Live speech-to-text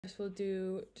First, we'll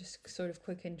do just sort of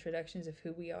quick introductions of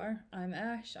who we are. I'm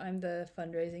Ash. I'm the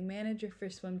fundraising manager for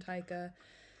SwimTayka.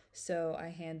 So I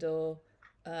handle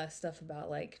stuff about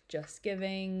like just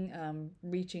giving,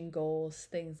 reaching goals,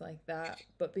 things like that.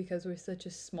 But because we're such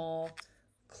a small,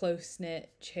 close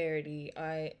knit charity,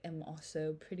 I am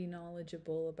also pretty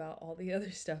knowledgeable about all the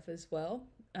other stuff as well.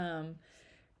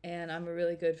 And I'm a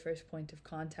really good first point of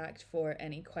contact for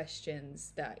any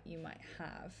questions that you might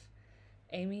have.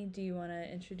 Amy, do you want to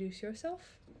introduce yourself?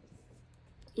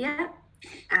 Yeah,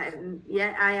 I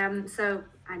am. So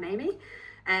I'm Amy.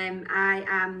 I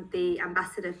am the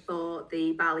ambassador for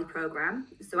the Bali program.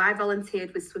 So I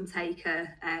volunteered with SwimTayka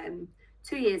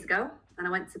 2 years ago, and I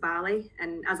went to Bali.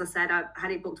 And as I said, I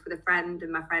had it booked with a friend,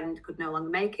 and my friend could no longer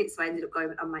make it, so I ended up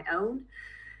going on my own.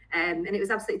 And it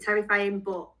was absolutely terrifying,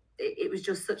 but it was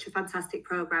just such a fantastic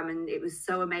program, and it was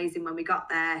so amazing when we got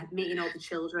there, meeting all the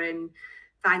children,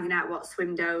 finding out what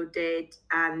Swimdo did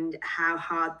and how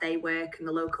hard they work and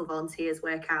the local volunteers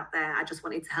work out there. I just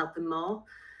wanted to help them more.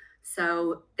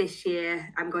 So this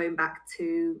year I'm going back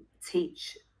to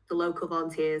teach the local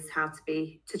volunteers how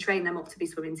to train them up to be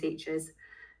swimming teachers.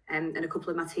 And a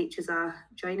couple of my teachers are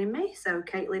joining me. So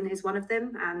Caitlin is one of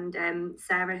them, and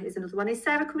Sarah is another one. Is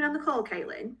Sarah coming on the call,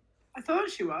 Caitlin? I thought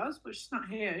she was, but she's not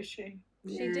here, is she?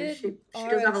 She Yeah, did. She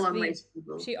does have a long way to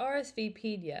go. She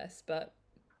RSVP'd, yes, but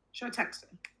Should I text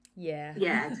her? yeah.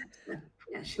 Yeah,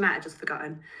 yeah, she might have just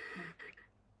forgotten.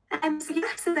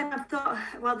 So then I thought,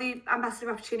 well, the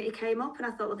ambassador opportunity came up, and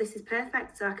I thought, well, this is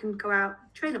perfect. So I can go out,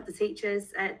 train up the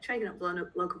teachers, training up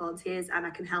local volunteers, and I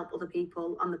can help other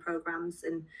people on the programs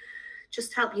and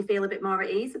just help you feel a bit more at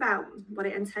ease about what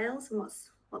it entails and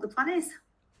what the plan is.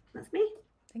 That's me.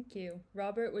 Thank you.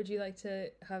 Robert, would you like to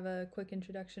have a quick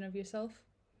introduction of yourself?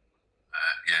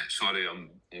 Yeah, sorry, I'm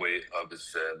late. I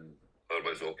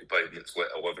was occupied, and it's like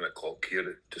 11 o'clock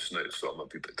here just now, so I'm a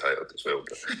bit tired as well.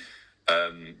 But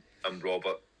I'm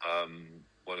Robert. I'm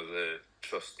one of the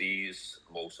trustees.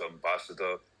 I'm also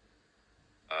ambassador.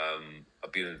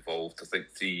 I've been involved, I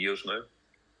think, 3 years now.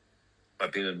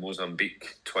 I've been in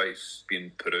Mozambique twice, been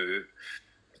in Peru.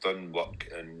 I've done work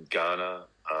in Ghana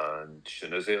and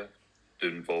Tunisia,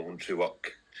 doing voluntary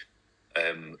work,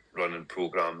 running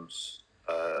programs.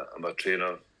 I'm a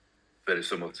trainer, very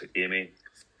similar to Amy.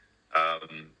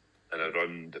 And I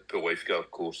run the pool lifeguard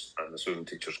course and the swimming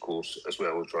teachers course, as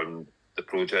well as run the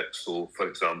project. So, for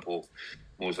example,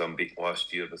 Mozambique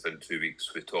last year, within 2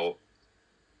 weeks, we taught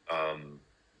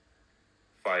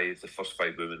the first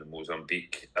 5 women in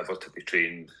Mozambique ever to be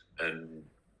trained in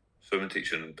swimming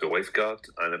teaching and pool lifeguard,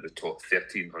 and we taught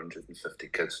 1,350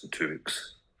 kids in 2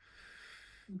 weeks.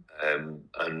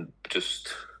 And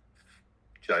just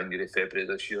January, February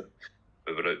this year,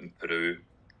 we were out in Peru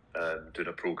doing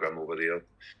a program over there.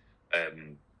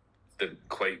 Didn't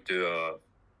quite do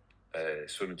a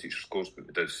swimming teacher's course, but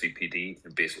we did CPD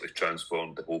and basically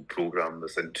transformed the whole program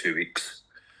within 2 weeks.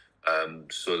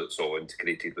 So that's all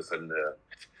integrated within the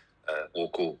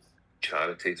local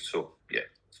charity. So yeah,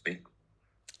 it's me.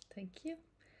 Thank you.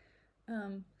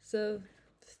 So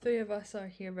the 3 of us are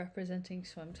here representing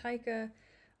SwimTayka.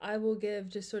 I will give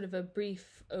just sort of a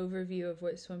brief overview of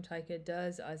what SwimTayka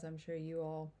does, as I'm sure you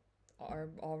all are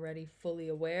already fully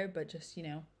aware, but just,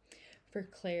 for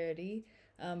clarity.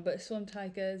 But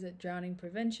SwimTayka is a drowning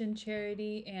prevention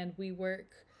charity, and we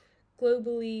work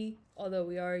globally, although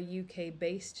we are a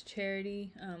UK-based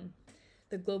charity.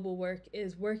 The global work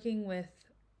is working with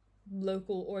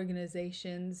local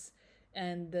organizations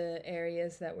and the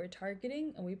areas that we're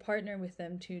targeting, and we partner with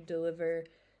them to deliver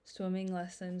swimming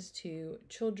lessons to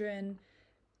children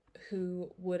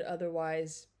who would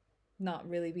otherwise not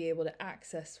really be able to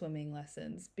access swimming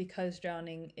lessons, because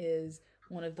drowning is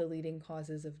one of the leading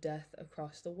causes of death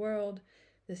across the world.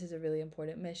 This is a really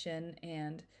important mission,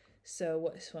 and so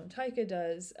what SwimTayka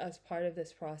does as part of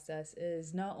this process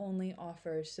is not only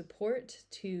offer support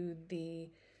to the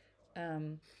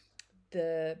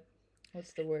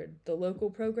local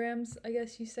programs, I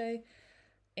guess you say,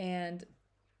 and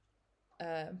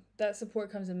that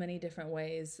support comes in many different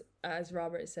ways. As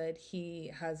Robert said,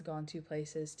 he has gone to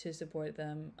places to support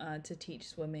them, to teach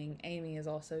swimming. Amy is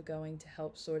also going to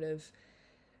help sort of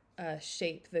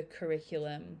shape the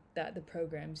curriculum that the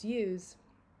programs use.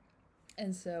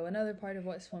 And so another part of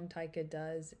what SwimTayka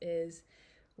does is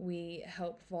we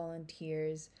help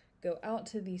volunteers go out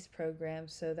to these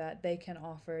programs so that they can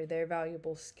offer their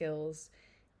valuable skills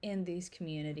in these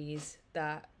communities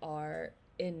that are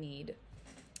in need.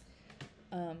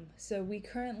 So we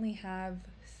currently have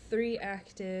 3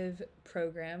 active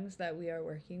programs that we are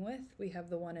working with. We have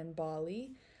the one in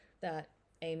Bali that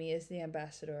Amy is the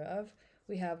ambassador of.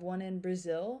 We have one in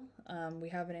Brazil. We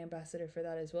have an ambassador for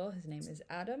that as well. His name is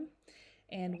Adam.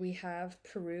 And we have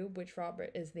Peru, which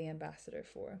Robert is the ambassador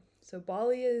for. So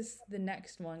Bali is the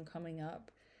next one coming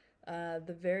up.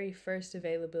 The very first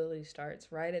availability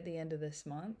starts right at the end of this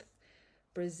month.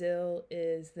 Brazil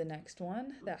is the next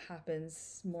one that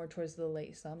happens more towards the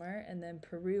late summer. And then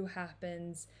Peru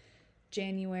happens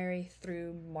January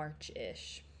through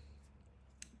March-ish.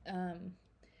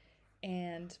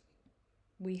 And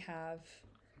we have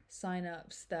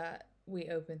sign-ups that we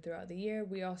open throughout the year.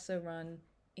 We also run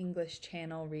English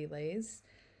channel relays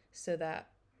so that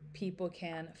people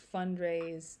can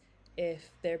fundraise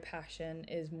if their passion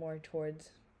is more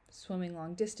towards swimming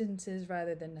long distances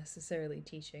rather than necessarily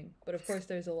teaching. But of course,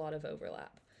 there's a lot of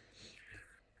overlap.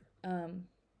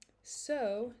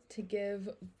 So to give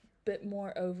a bit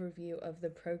more overview of the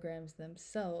programs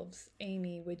themselves,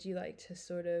 Amy, would you like to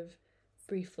sort of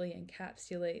briefly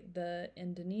encapsulate the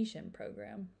Indonesian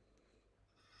program?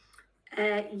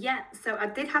 Yeah, so I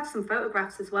did have some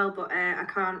photographs as well, but I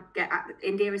can't get.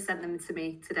 India has sent them to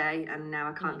me today, and now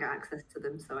I can't get access to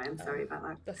them, so I am sorry about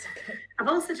that. That's okay. I've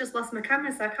also just lost my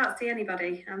camera, so I can't see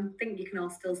anybody. I think you can all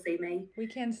still see me. We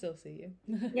can still see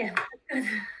you. Yeah, good.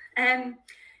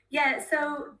 Yeah,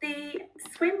 so the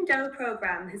SwimTayka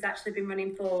program has actually been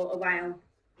running for a while.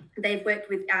 They've worked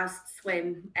with Our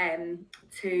Swim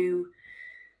to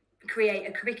create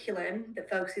a curriculum that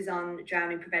focuses on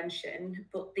drowning prevention,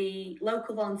 but the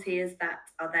local volunteers that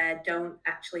are there don't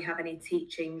actually have any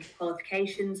teaching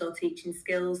qualifications or teaching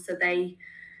skills, so they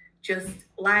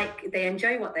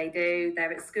enjoy what they do.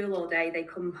 They're at school all day, they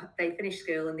finish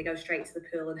school and they go straight to the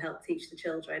pool and help teach the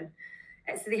children.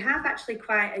 So they have actually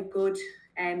quite a good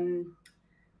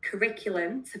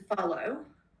curriculum to follow,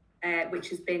 which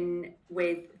has been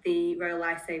with the Royal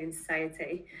Life Saving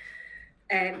Society.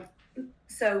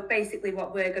 So basically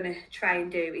what we're going to try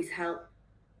and do is help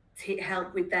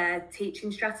with their teaching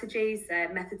strategies,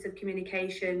 their methods of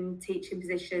communication, teaching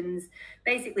positions,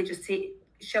 basically just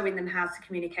showing them how to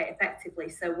communicate effectively.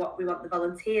 So what we want the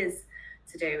volunteers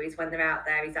to do is when they're out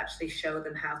there is actually show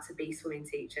them how to be swimming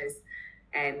teachers.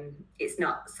 It's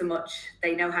not so much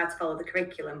they know how to follow the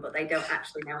curriculum, but they don't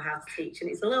actually know how to teach. And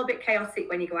it's a little bit chaotic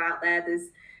when you go out there.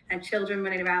 There's children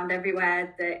running around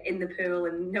everywhere in the pool,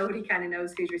 and nobody kind of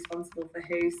knows who's responsible for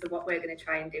who. So what we're going to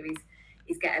try and do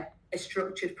is get a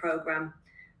structured program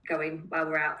going while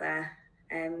we're out there.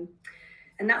 And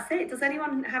that's it. Does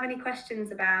anyone have any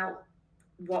questions about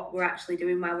what we're actually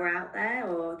doing while we're out there,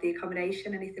 or the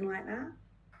accommodation, anything like that?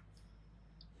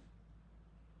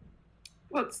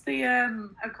 What's the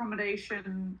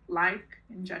accommodation like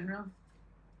in general?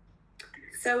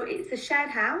 So it's a shared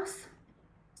house.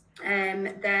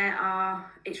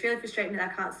 It's really frustrating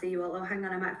that I can't see you all. Oh, hang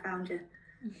on, I might have found you.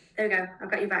 There we go,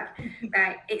 I've got you back.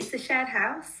 Right, it's a shared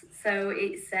house, so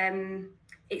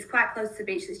it's quite close to the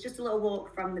beach. It's just a little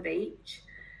walk from the beach,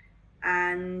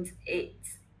 and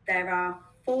there are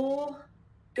 4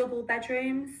 double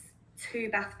bedrooms, 2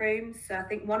 bathrooms. So I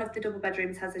think one of the double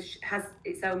bedrooms has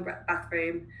its own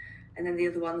bathroom, and then the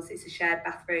other ones it's a shared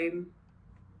bathroom.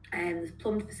 And there's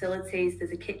plumbed facilities.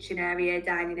 There's a kitchen area,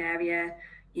 dining area.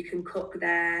 You can cook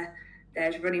there.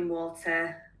 There's running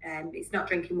water. It's not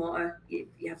drinking water. You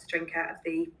have to drink out of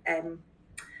the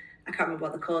I can't remember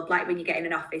what they're called. Like when you get in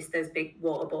an office, those big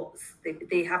water butts.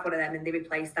 They have one of them, and they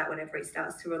replace that whenever it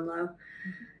starts to run low.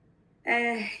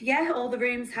 Yeah, all the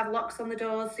rooms have locks on the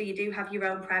doors, so you do have your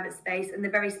own private space, and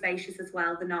they're very spacious as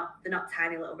well. They're not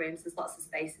tiny little rooms. There's lots of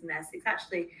space in there, so it's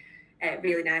actually a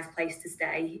really nice place to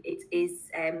stay. It is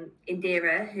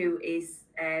Indira, who is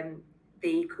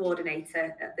the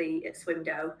coordinator at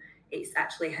SwimTayka. It's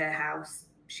actually her house.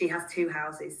 She has 2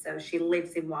 houses, so she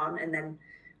lives in one, and then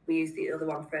we use the other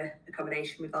one for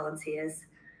accommodation with volunteers.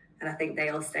 And I think they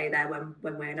all stay there when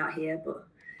we're not here. But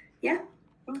yeah.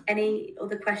 Any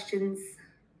other questions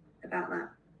about that?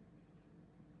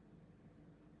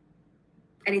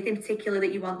 Anything particular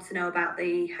that you want to know about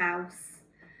the house?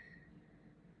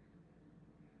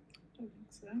 I don't think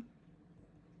so.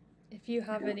 If you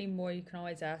have any more, you can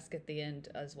always ask at the end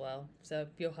as well. So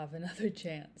you'll have another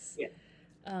chance. Yeah.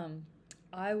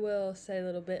 I will say a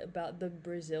little bit about the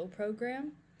Brazil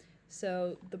program.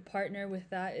 So the partner with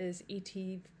that is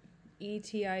ETIV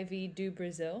do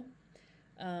Brazil.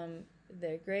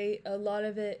 They're great. A lot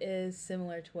of it is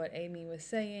similar to what Amy was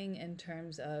saying in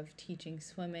terms of teaching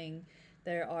swimming.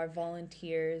 There are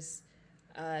volunteers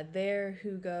there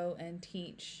who go and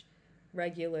teach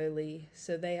regularly,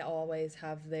 so they always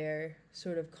have their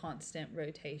sort of constant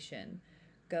rotation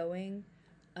going.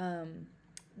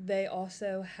 They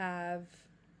also have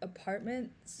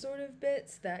apartment sort of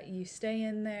bits that you stay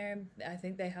in there. I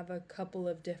think they have a couple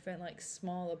of different like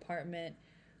small apartment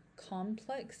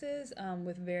complexes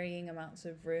with varying amounts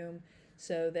of room.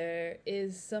 So there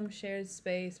is some shared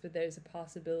space, but there's a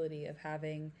possibility of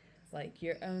having like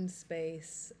your own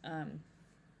space.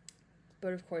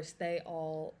 But of course, they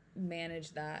all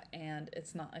manage that, and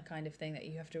it's not a kind of thing that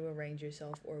you have to arrange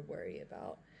yourself or worry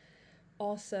about.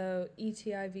 Also,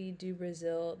 ETIV do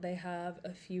Brazil, they have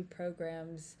a few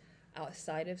programs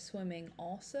outside of swimming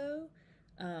also.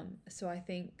 So I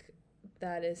think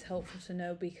that is helpful to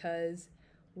know, because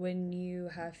when you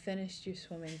have finished your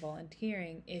swimming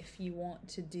volunteering, if you want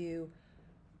to do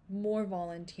more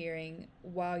volunteering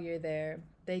while you're there,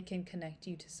 they can connect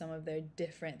you to some of their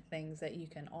different things that you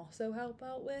can also help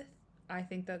out with. I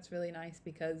think that's really nice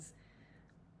because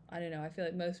I don't know, I feel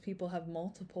like most people have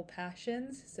multiple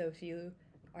passions. So if you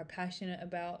are passionate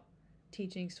about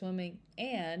teaching swimming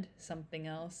and something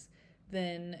else,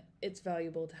 then it's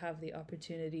valuable to have the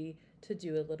opportunity to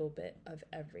do a little bit of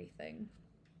everything.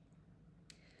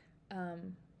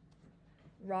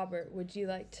 Robert, would you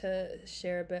like to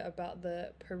share a bit about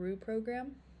the Peru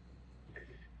program?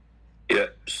 Yeah,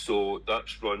 so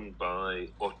that's run by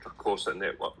Otra Cosa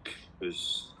Network,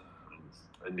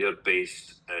 and they're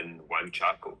based in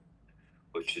Huanchaco,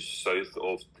 which is south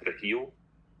of Trujillo.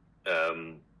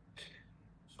 So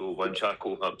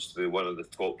Huanchaco happens to be one of the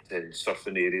top 10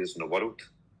 surfing areas in the world,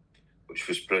 which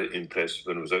was pretty impressive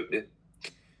when I was out there.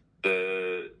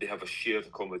 They have a shared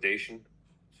accommodation,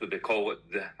 so they call it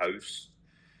the house,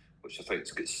 which I think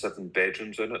has got 7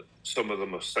 bedrooms in it. Some of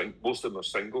them are most of them are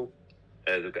single.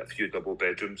 They've got a few double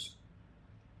bedrooms,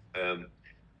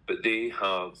 but they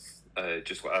have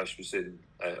just what Ash was saying,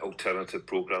 alternative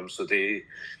programs. So they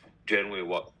generally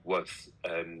work with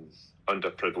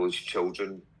underprivileged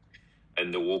children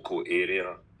in the local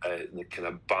area, the kind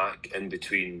of back in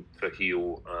between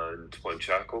Trujillo and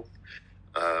Huanchaco,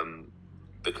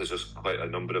 because there's quite a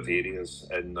number of areas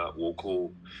in that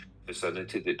local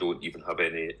vicinity that don't even have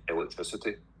any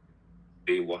electricity.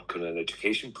 They work on an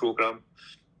education program,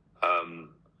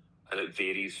 and it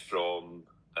varies from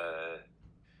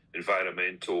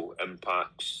environmental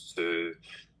impacts to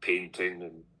painting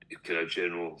and kind of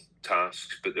general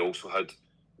tasks. But they also had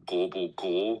Global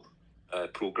Glow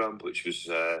program, which was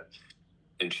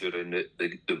ensuring that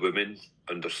the women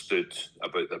understood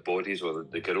about their bodies, or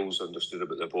the girls understood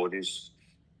about their bodies.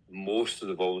 Most of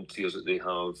the volunteers that they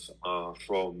have are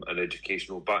from an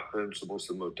educational background, so most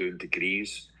of them are doing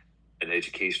degrees in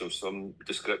education of some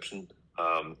description.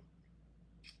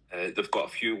 They've got a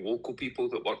few local people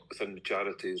that work within the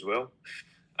charity as well.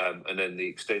 And then they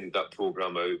extended that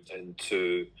program out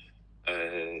into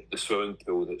the swimming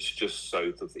pool that's just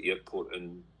south of the airport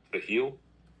in Trujillo.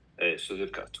 So they've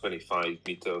got a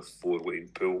 25-metre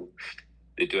 4-lane pool.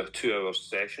 They do a 2-hour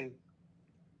session.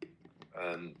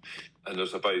 And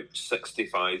there's about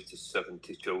 65 to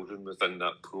 70 children within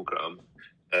that program.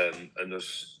 And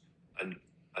there's an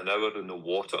hour in the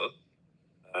water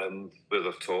where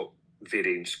they're taught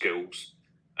varying skills.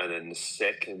 And then the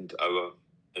second hour,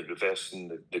 in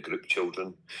reversing the group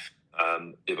children,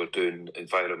 they were doing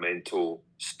environmental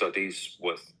studies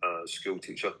with a school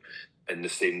teacher in the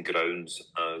same grounds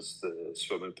as the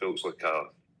swimming pools.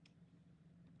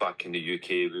 Back in the UK,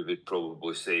 we would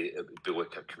probably say it would be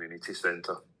like a community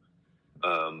centre.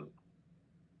 And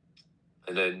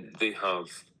then they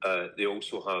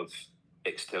also have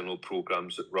external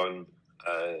programs that run,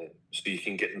 so you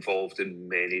can get involved in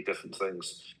many different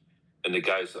things. And the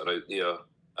guys that are out there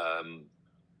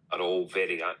are all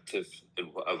very active in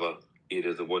whatever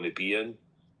area they want to be in,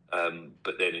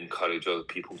 but then encourage other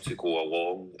people to go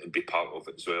along and be part of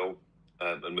it as well.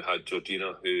 And we had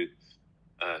Georgina, who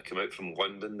came out from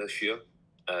London this year.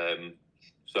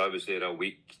 So I was there a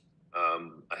week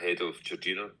ahead of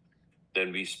Georgina.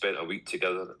 Then we spent a week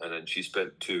together, and then she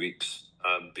spent 2 weeks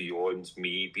beyond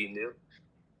me being there.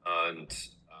 And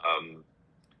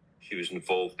she was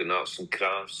involved in arts and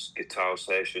crafts, guitar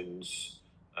sessions.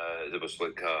 There was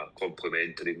like a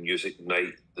complimentary music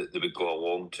night that they would go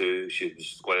along to. She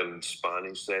was learning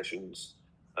Spanish sessions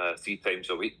 3 times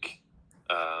a week.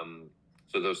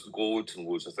 So there's loads and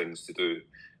loads of things to do.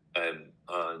 And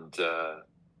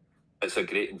it's a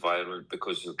great environment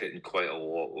because you're getting quite a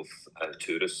lot of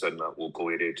tourists in that local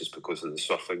area just because of the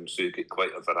surfing. So you get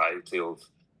quite a variety of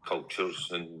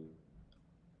cultures and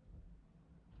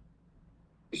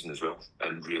as well,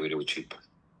 and really, really cheap.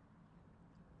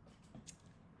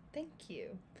 Thank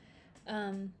you.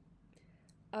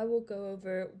 I will go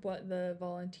over what the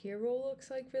volunteer role looks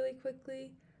like really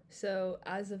quickly. So,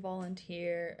 as a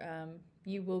volunteer,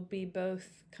 you will be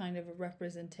both kind of a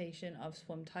representation of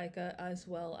SwimTayka as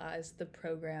well as the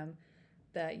program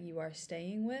that you are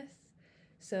staying with.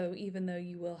 So, even though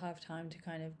you will have time to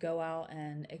kind of go out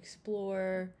and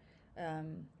explore,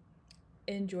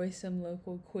 enjoy some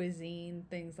local cuisine,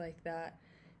 things like that,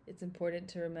 it's important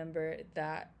to remember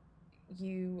that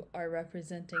you are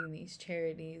representing these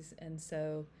charities. And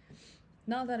so,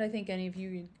 not that I think any of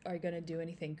you are going to do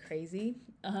anything crazy,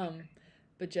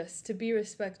 but just to be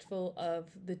respectful of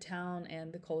the town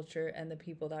and the culture and the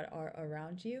people that are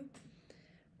around you.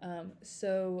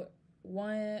 So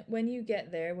when you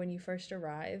get there, when you first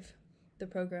arrive,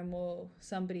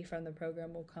 somebody from the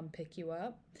program will come pick you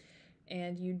up,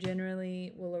 and you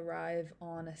generally will arrive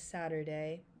on a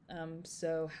Saturday.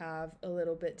 So have a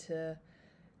little bit to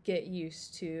get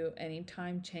used to any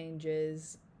time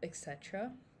changes,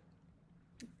 etc.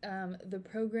 The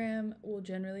program will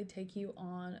generally take you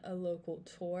on a local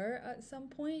tour at some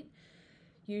point,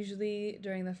 usually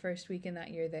during the first weekend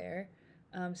that you're there.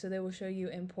 So they will show you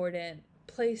important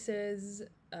places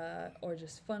or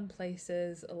just fun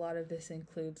places. A lot of this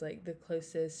includes like the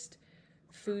closest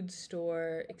food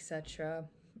store, etc.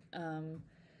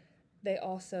 They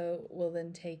also will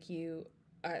then take you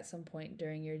at some point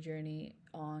during your journey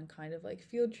on kind of like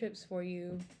field trips for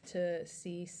you to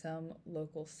see some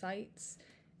local sites.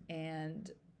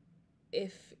 And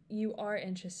if you are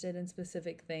interested in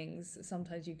specific things,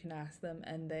 sometimes you can ask them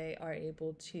and they are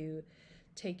able to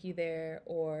take you there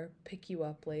or pick you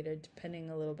up later,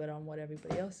 depending a little bit on what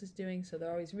everybody else is doing. So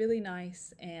they're always really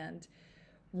nice and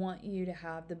want you to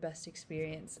have the best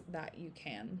experience that you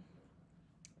can.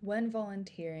 When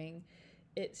volunteering,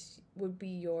 it would be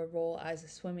your role as a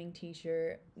swimming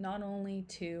teacher, not only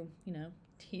to,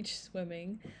 teach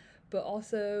swimming, but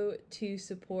also to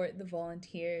support the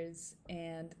volunteers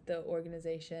and the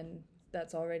organization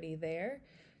that's already there.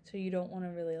 So you don't want to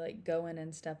really like go in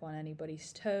and step on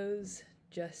anybody's toes.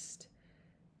 Just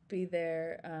be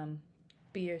there,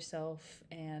 be yourself,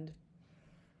 and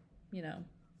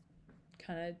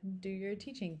kind of do your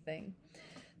teaching thing.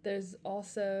 There's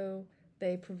also,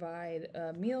 they provide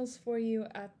meals for you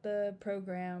at the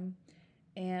program,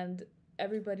 and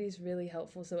everybody's really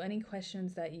helpful. So any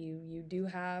questions that you do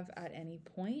have at any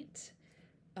point,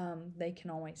 they can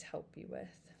always help you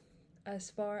with.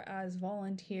 As far as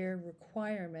volunteer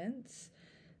requirements,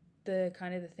 the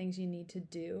things you need to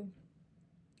do,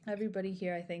 everybody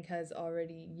here I think has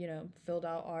already, filled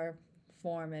out our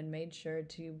form and made sure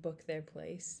to book their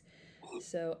place.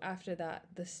 So after that,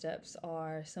 the steps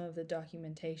are some of the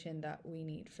documentation that we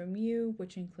need from you,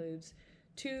 which includes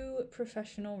 2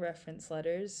 professional reference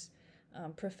letters.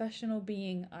 Professional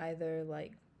being either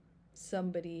like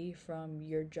somebody from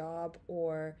your job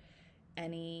or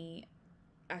any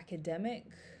academic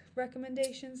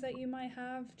recommendations that you might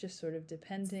have, just sort of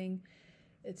depending.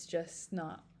 It's just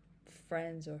not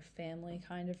friends or family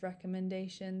kind of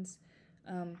recommendations.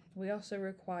 We also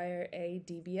require a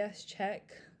DBS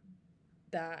check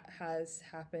that has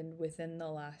happened within the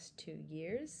last 2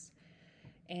 years.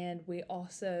 And we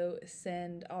also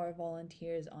send our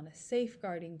volunteers on a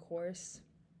safeguarding course,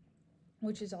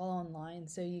 which is all online,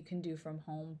 so you can do from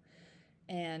home.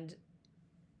 And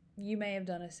you may have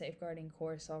done a safeguarding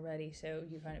course already, so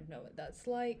you kind of know what that's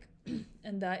like.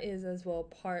 And that is as well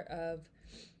part of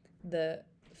the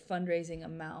fundraising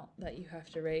amount that you have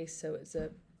to raise, so it's a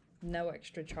no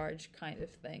extra charge kind of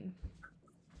thing.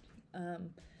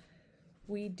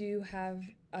 We do have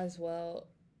as well,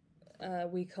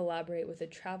 we collaborate with a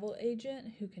travel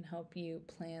agent who can help you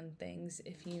plan things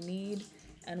if you need.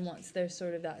 And once there's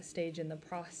sort of that stage in the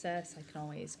process, I can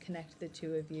always connect the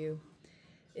 2 of you.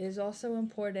 It is also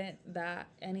important that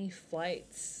any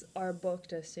flights are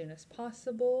booked as soon as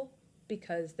possible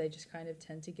because they just kind of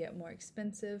tend to get more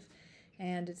expensive.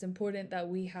 And it's important that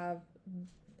we have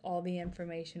all the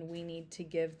information we need to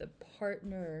give the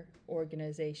partner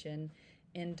organization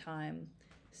in time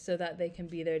so that they can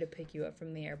be there to pick you up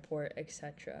from the airport,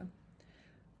 etc.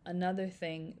 Another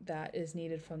thing that is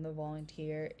needed from the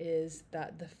volunteer is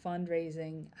that the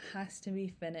fundraising has to be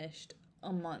finished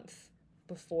a month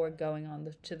before going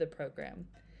on to the program.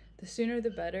 The sooner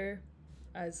the better,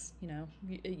 as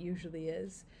it usually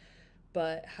is,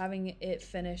 but having it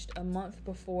finished a month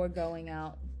before going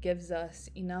out gives us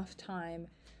enough time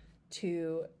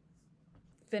to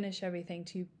finish everything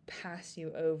to pass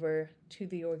you over to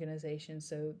the organization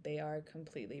so they are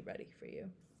completely ready for you.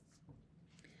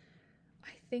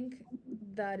 I think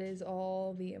that is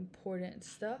all the important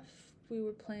stuff we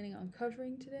were planning on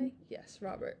covering today. Yes,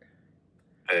 Robert.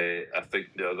 I think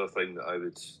the other thing that I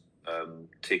would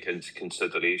take into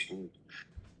consideration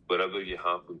wherever you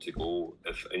happen to go,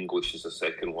 if English is a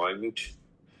second language,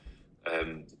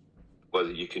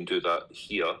 whether you can do that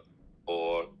here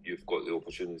or you've got the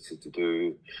opportunity to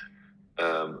do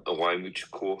a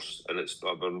language course, and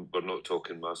we're not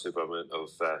talking massive amount of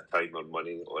time or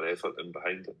money or effort in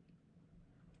behind it.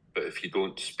 But if you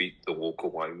don't speak the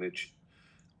local language,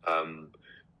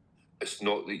 it's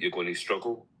not that you're going to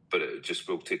struggle, but it just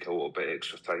will take a little bit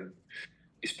extra time,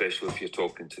 especially if you're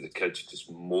talking to the kids, because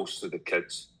most of the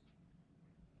kids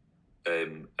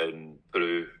in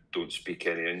Peru don't speak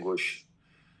any English.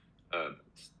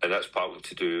 And that's partly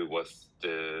to do with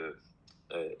the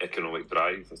economic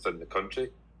drive within the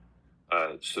country.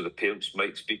 So the parents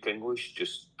might speak English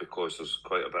just because there's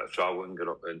quite a bit of travelling going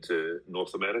up into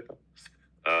North America.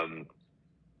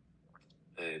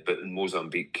 But in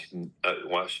Mozambique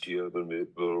last year, when we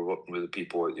were working with the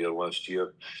people out there last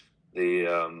year, the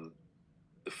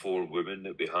 4 women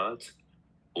that we had,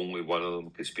 only one of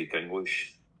them could speak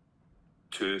English.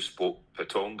 2 spoke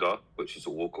Patonga, which is a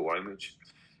local language,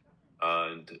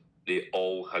 and they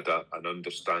all had an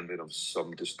understanding of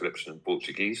some description in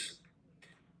Portuguese.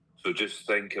 So just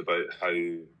think about how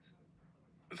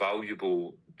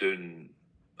valuable doing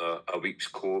a week's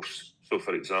course. So,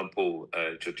 for example,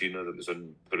 Georgina, that was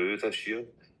in Peru this year,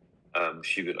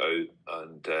 she went out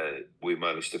and we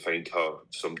managed to find her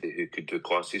somebody who could do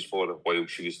classes for her while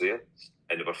she was there.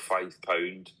 And they were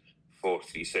 £5 for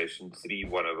 3 sessions, 3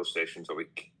 one-hour sessions a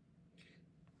week.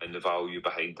 And the value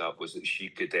behind that was that she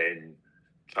could then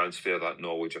transfer that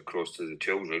knowledge across to the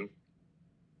children.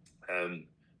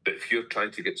 But if you're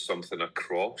trying to get something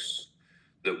across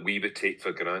that we would take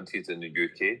for granted in the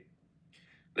UK,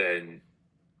 then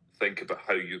think about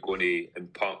how you're going to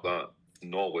impart that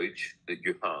knowledge that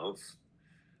you have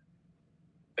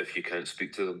if you can't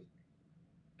speak to them.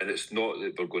 And it's not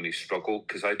that they're going to struggle,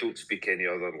 because I don't speak any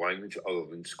other language other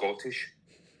than Scottish.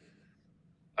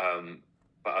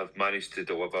 But I've managed to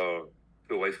deliver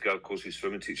full lifeguard courses,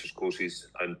 swimming teachers courses,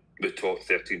 and we taught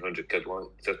 1,300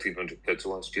 kids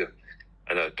last year.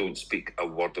 And I don't speak a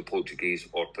word of Portuguese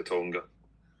or Patonga.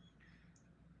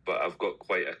 But I've got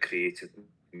quite a creative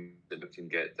that we can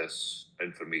get this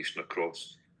information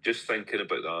across. Just thinking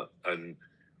about that and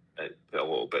put a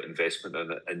little bit of investment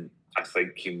in it, and I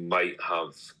think you might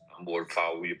have a more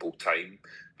valuable time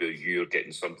where you're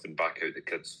getting something back out of the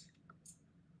kids.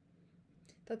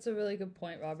 That's a really good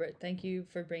point, Robert. Thank you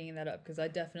for bringing that up, because I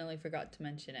definitely forgot to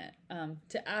mention it.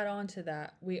 To add on to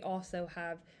that, we also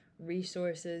have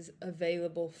resources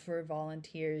available for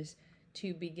volunteers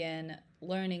to begin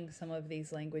learning some of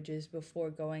these languages before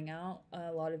going out.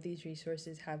 A lot of these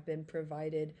resources have been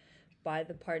provided by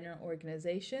the partner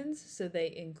organizations, so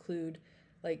they include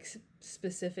like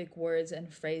specific words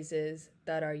and phrases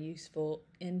that are useful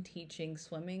in teaching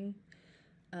swimming,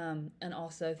 and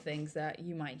also things that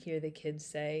you might hear the kids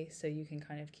say, so you can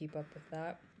kind of keep up with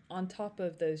that. On top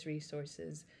of those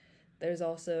resources, there's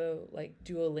also like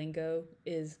Duolingo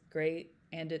is great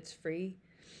and it's free.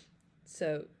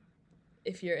 So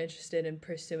if you're interested in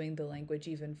pursuing the language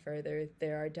even further,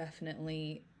 there are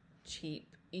definitely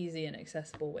cheap, easy, and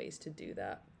accessible ways to do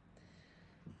that.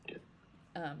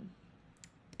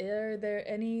 Are there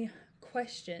any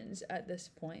questions at this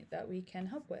point that we can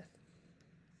help with?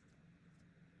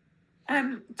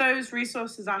 Those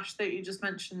resources, Ash, that you just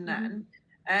mentioned then,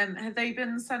 have they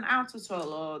been sent out at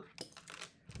all, or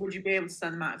would you be able to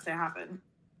send them out if they haven't?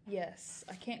 Yes,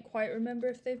 I can't quite remember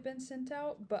if they've been sent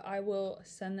out, but I will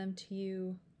send them to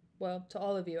you, well, to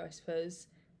all of you, I suppose,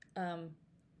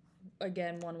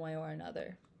 again, one way or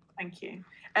another. Thank you.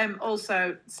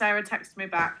 Also, Sarah texted me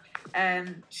back.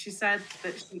 She said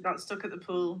that she got stuck at the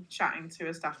pool chatting to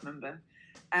a staff member.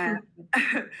 And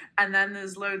then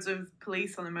there's loads of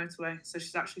police on the motorway, so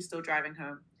she's actually still driving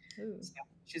home. So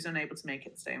she's unable to make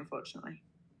it today, unfortunately.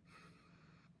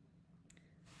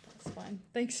 That's fine.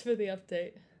 Thanks for the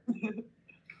update.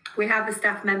 We have a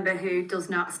staff member who does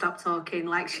not stop talking.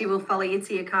 Like, she will follow you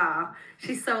to your car.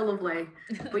 She's so lovely.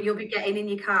 But you'll be getting in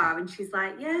your car and she's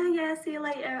like, yeah, see you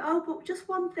later. Oh, but just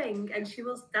one thing. And she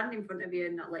will stand in front of you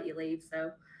and not let you leave.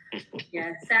 So,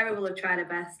 yeah, Sarah will have tried her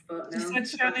best, but no. She said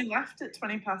she only left at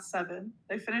 7:20.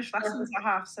 They finished lessons at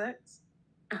 6:30.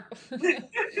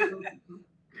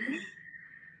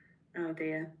 Oh,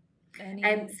 dear.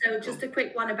 So just a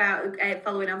quick one about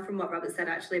following on from what Robert said,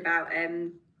 actually, about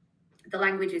the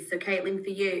languages. So Caitlin, for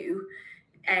you,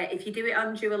 if you do it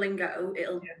on Duolingo,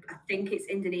 I think it's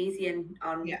Indonesian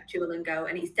on Duolingo,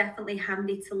 and it's definitely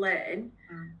handy to learn.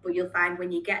 But you'll find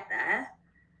when you get there,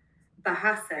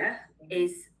 Bahasa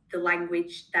is the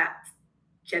language that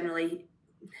generally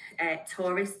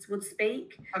tourists would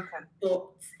speak. Okay.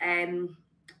 But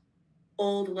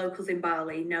all the locals in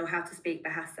Bali know how to speak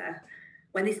Bahasa.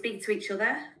 When they speak to each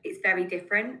other, it's very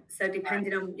different. So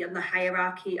depending on the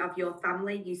hierarchy of your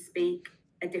family, you speak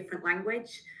a different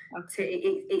language.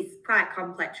 It's quite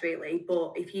complex, really.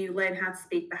 But if you learn how to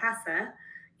speak Bahasa,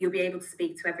 you'll be able to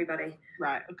speak to everybody.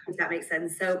 Right. Okay. If that makes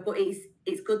sense. So, but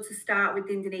it's good to start with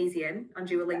Indonesian on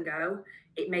Duolingo.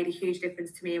 It made a huge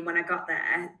difference to me, and when I got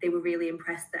there, they were really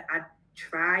impressed that I'd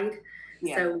tried.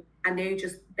 Yeah. So I knew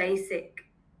just basic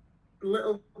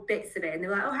little bits of it, and they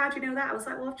were like, "Oh, how do you know that?" I was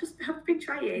like, "Well, I've been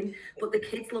trying." But the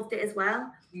kids loved it as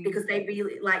well because they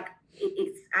really like it.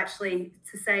 It's actually,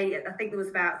 to say, I think there was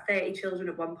about 30 children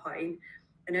at one point,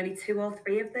 and only 2 or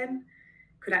 3 of them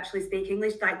could actually speak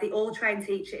English. Like, they all try and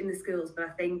teach it in the schools, but I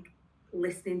think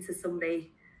listening to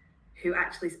somebody who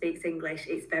actually speaks English,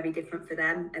 it's very different for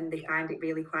them, and they find it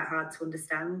really quite hard to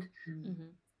understand. Mm-hmm.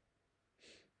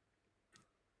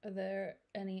 Are there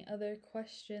any other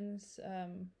questions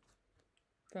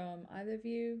from either of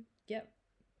you? Yep,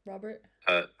 Robert.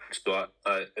 So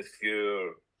if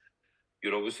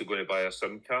you're obviously going to buy a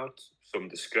SIM card, some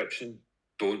description,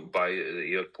 don't buy it at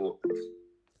the airport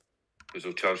because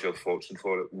they'll charge you a fortune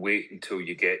for it. Wait until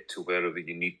you get to wherever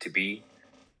you need to be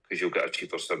because you'll get a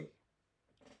cheaper SIM.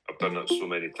 I've done that so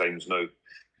many times now.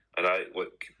 And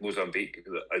Mozambique,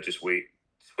 I just wait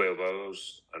 12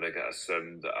 hours and I get a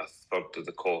SIM that a third of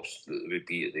the cost that it would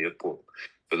be at the airport.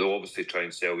 But they'll obviously try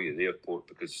and sell you at the airport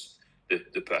because they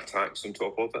put a tax on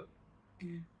top of it.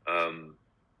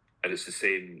 And it's the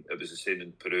same. It was the same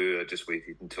in Peru. I just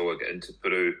waited until I got into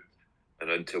Peru and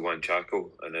into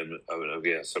Huanchaco, and then I went to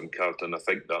get a SIM card, and I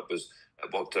think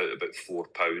it worked out about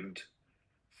 £4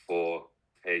 for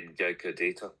 10 gig of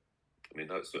data. I mean,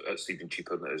 that's even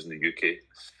cheaper than it is in the UK.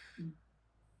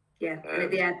 Yeah, and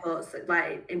at the airports,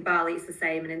 like in Bali, it's the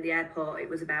same, and in the airport, it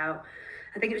was about,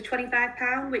 I think it was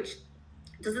 £25, which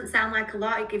doesn't sound like a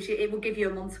lot. It will give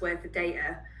you a month's worth of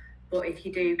data, but if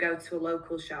you do go to a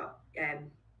local shop, you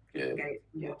can get it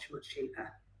much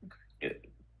cheaper. Yeah.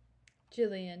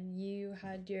 Gillian, you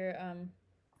had your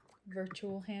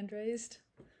virtual hand raised.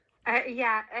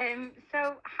 Yeah.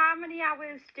 So how many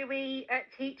hours do we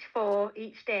teach for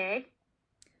each day?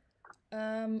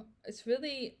 It's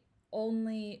really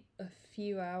only a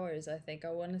few hours, I think.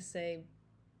 I want to say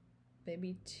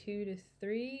maybe 2 to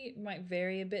 3. It might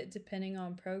vary a bit depending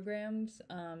on programs.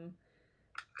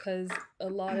 Because a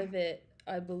lot of it,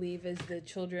 I believe, is the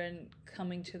children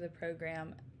coming to the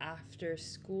program after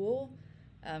school.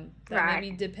 That Right.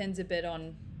 maybe depends a bit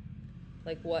on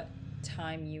like what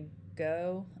time you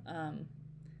go.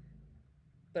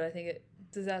 But I think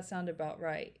does that sound about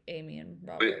right, Amy and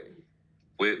Robert?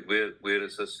 Where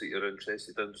is this that you're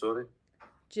interested in, sorry?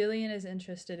 Gillian is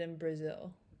interested in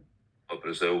Brazil. Oh,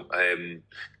 Brazil. I'm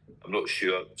not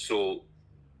sure. So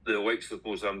the likes of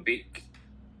Mozambique,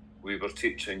 we were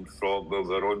teaching we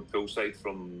were on poolside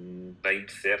from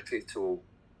 9:30 till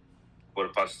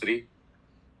 3:15.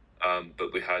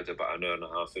 But we had about an hour and a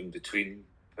half in between.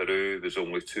 Peru was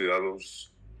only 2 hours.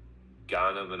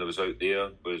 Ghana, when I was out there,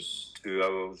 was 2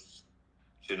 hours.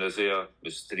 Tunisia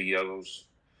was 3 hours.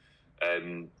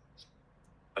 And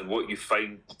what you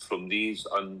find from these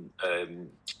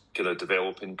kind of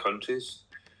developing countries,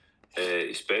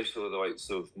 especially the likes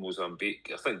of Mozambique,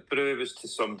 I think Peru was to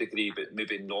some degree, but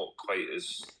maybe not quite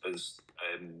as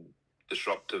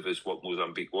disruptive as what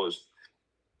Mozambique was.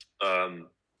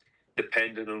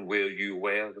 Depending on where you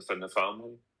were within the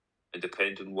family, and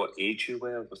depending on what age you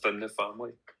were within the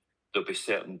family, there'll be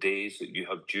certain days that you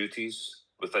have duties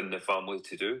within the family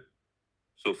to do.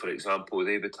 So, for example,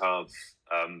 they would have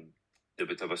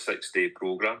a 6-day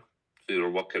program. So they were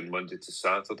working Monday to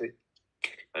Saturday,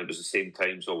 and it was the same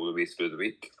times all the way through the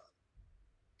week.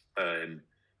 And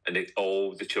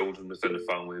all the children within the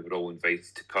family were all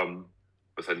invited to come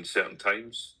within certain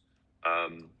times,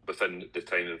 within the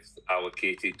time of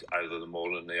allocated, either the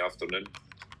morning or the afternoon.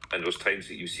 And there was times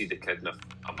that you see the kid on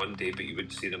a Monday, but you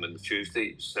wouldn't see them on the Tuesday.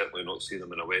 You certainly not see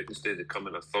them on a Wednesday. They come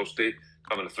on a Thursday,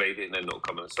 come on a Friday, and then not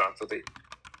come on a Saturday.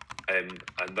 And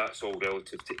that's all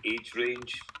relative to age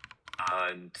range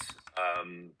and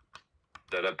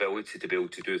their ability to be able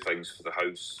to do things for the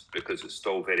house, because it's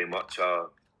still very much a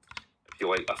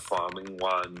farming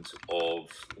land of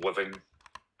living,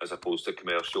 as opposed to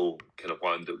commercial kind of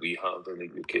land that we have in the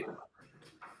UK.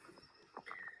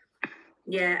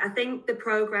 Yeah, I think the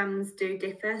programs do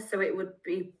differ, so it would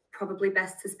be probably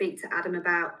best to speak to Adam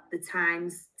about the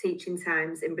teaching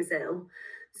times in Brazil.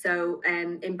 So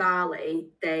in Bali,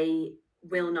 they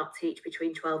will not teach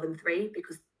between 12 and 3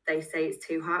 because they say it's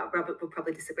too hot. Robert will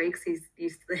probably disagree because he's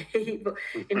used to the heat, but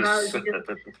in Bali,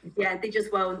 they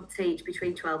just won't teach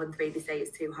between 12 and 3. They say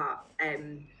it's too hot.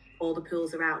 all the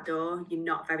pools are outdoor. You're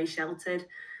not very sheltered.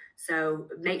 So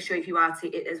make sure if you are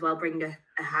to as well, bring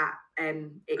a hat.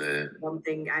 It's one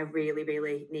thing I really,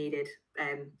 really needed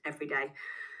every day.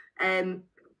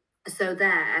 So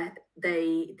there,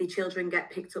 the children get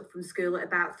picked up from school at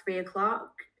about 3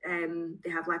 o'clock. They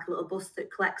have like a little bus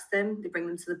that collects them. They bring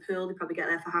them to the pool. They probably get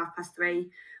there for 3:30.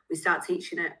 We start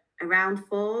teaching at around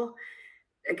 4.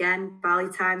 Again, Bali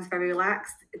time's very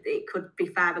relaxed. It could be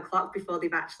 5 o'clock before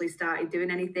they've actually started doing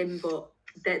anything, but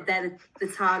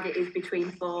the target is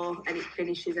between 4 and it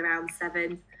finishes around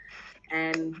 7.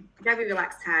 Very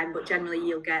relaxed time, but generally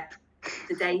you'll get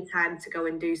the daytime to go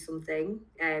and do something.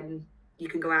 You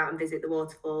can go out and visit the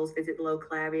waterfalls, visit the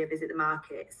local area, visit the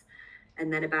markets,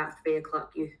 and then about 3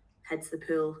 o'clock you head to the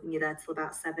pool and you're there till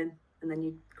about 7, and then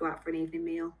you go out for an evening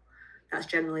meal. That's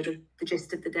generally the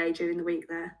gist of the day during the week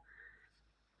there.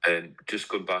 Just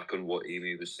going back on what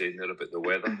Amy was saying there about the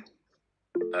weather,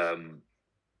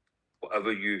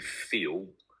 whatever you feel,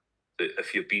 that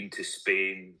if you've been to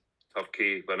Spain,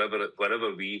 Turkey,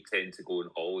 wherever we tend to go on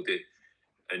holiday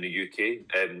in the UK,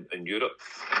 in Europe,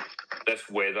 this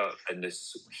weather and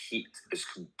this heat is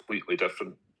completely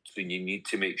different. So you need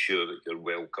to make sure that you're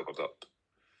well covered up.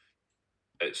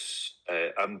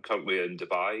 I'm currently in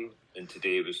Dubai, and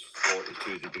today was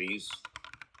 42 degrees,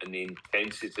 and the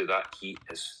intensity of that heat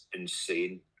is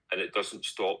insane, and it doesn't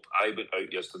stop. I went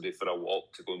out yesterday for a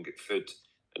walk to go and get food,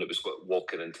 and it was like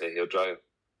walking into a hairdryer,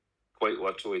 quite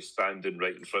literally standing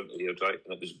right in front of the hairdryer,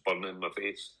 and it was burning my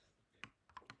face.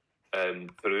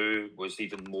 Peru was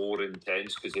even more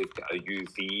intense because they've got a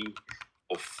UV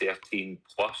of 13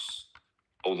 plus,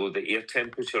 although the air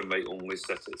temperature might only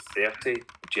sit at 30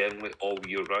 generally all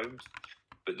year round,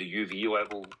 but the UV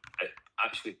level, it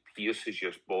actually pierces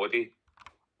your body,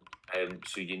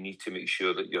 so you need to make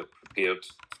sure that you're prepared.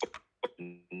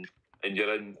 And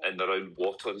you're in and around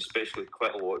water, especially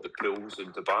quite a lot of the pools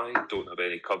in Dubai don't have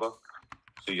any cover.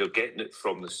 So you're getting it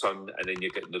from the sun, and then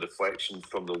you're getting the reflection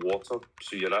from the water.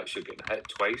 So you're actually getting hit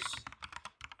twice.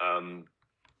 And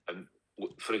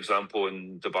for example,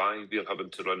 in Dubai, we're having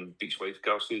to run beach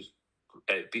lifeguard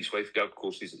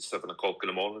courses at 7 o'clock in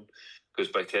the morning,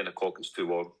 because by 10 o'clock it's too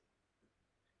warm.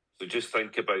 So just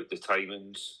think about the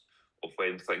timings of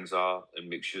when things are and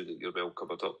make sure that you're well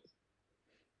covered up.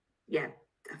 Yeah,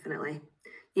 definitely.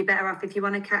 You're better off, if you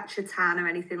want to catch a tan or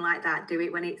anything like that, do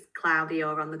it when it's cloudy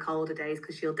or on the colder days,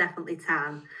 because you'll definitely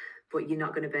tan, but you're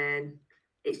not going to burn.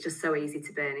 It's just so easy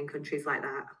to burn in countries like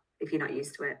that if you're not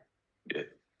used to it. Yeah.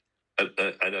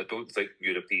 And I don't think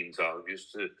Europeans are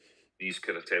used to these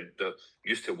kind of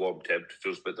used to warm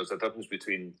temperatures, but there's a difference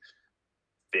between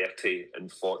 30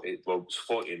 and 40. Well, it's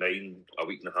 49 a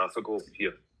week and a half ago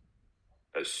here.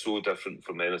 It's so different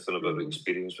from anything I've ever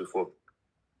experienced before.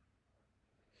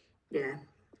 Yeah.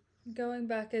 Going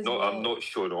back as no, well. I'm not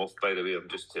showing off, by the way. I'm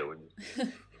just telling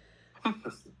you.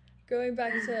 Going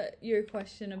back to your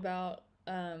question about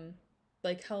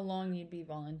like how long you'd be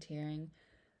volunteering.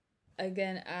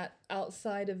 Again,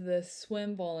 outside of the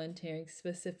swim volunteering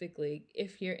specifically,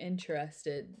 if you're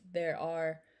interested, there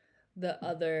are the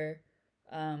other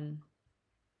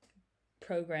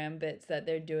program bits that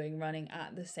they're doing running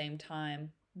at the same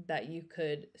time that you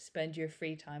could spend your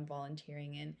free time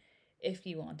volunteering in if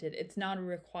you wanted. It's not a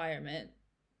requirement,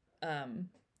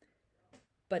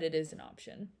 but it is an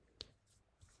option.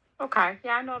 Okay.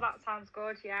 Yeah, I know that sounds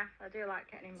good. Yeah, I do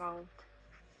like getting involved.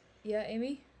 Yeah,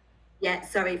 Amy? Yeah,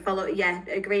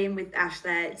 agreeing with Ash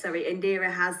there. Sorry,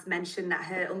 Indira has mentioned that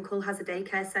her uncle has a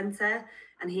daycare centre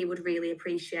and he would really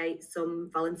appreciate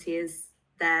some volunteers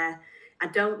there. I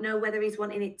don't know whether he's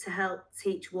wanting it to help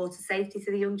teach water safety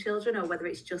to the young children or whether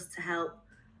it's just to help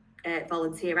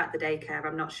volunteer at the daycare.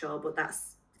 I'm not sure, but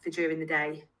that's for during the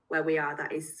day where we are.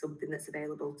 That is something that's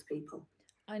available to people.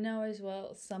 I know as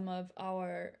well some of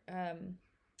our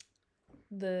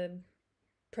the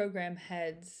program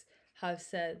heads have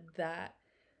said that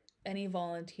any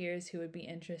volunteers who would be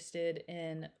interested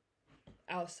in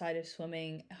outside of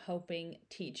swimming helping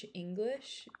teach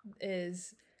English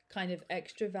is kind of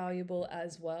extra valuable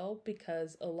as well,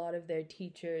 because a lot of their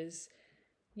teachers,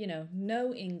 you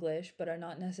know English but are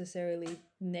not necessarily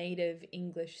native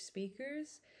English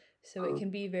speakers. So it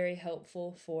can be very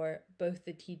helpful for both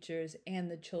the teachers and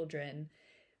the children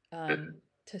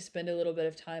to spend a little bit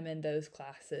of time in those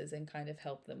classes and kind of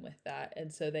help them with that.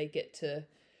 And so they get to,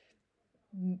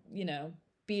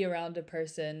 be around a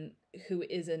person who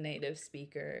is a native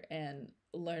speaker and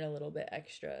learn a little bit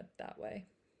extra that way.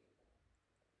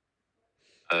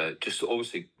 Just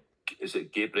obviously, is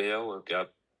it Gabriel or Gab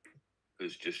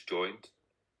who's just joined?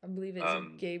 I believe it's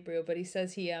Gabriel, but he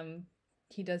says he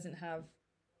doesn't have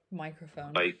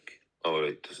microphone. Mike, all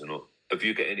right, doesn't know. Have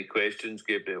you got any questions,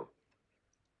 Gabriel?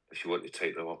 If you want to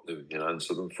type them up, we can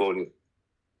answer them for you.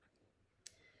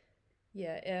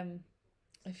 Yeah,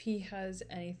 if he has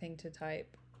anything to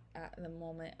type at the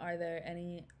moment, are there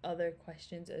any other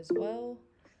questions as well?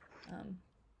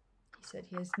 He said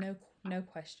he has no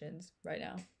questions right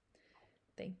now.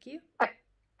 Thank you.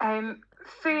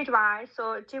 Food wise,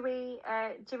 so do we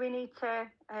need to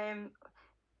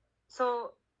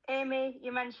so Amy,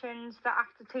 you mentioned that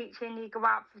after teaching you go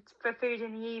out for food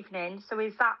in the evening. So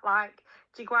is that like,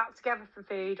 do you go out together for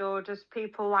food, or does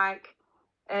people like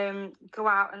go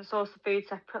out and source the food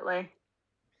separately?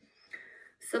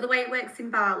 So the way it works in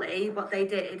Bali, what they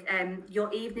did,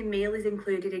 your evening meal is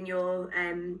included in your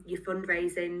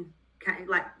fundraising, kind of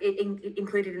like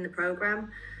included in the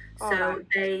program. So right.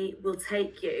 They will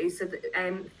take you. So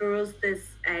for us, there's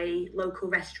a local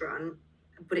restaurant,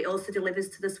 but it also delivers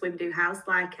to the swim do house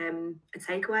like a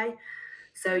takeaway.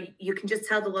 So you can just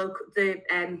tell like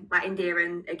India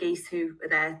and Agis who are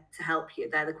there to help you.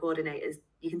 They're the coordinators.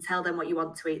 You can tell them what you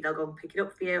want to eat. They'll go and pick it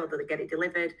up for you, or they'll get it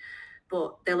delivered.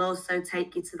 But they'll also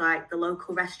take you to like the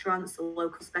local restaurants, the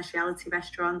local specialty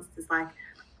restaurants. There's like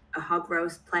a hog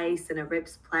roast place and a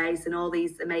ribs place and all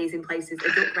these amazing places,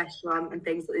 a duck restaurant and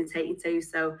things that they take you to.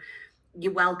 So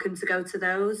you're welcome to go to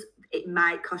those. It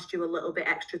might cost you a little bit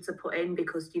extra to put in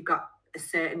because you've got a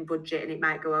certain budget and it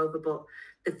might go over, but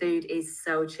the food is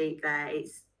so cheap there.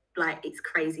 It's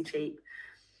crazy cheap.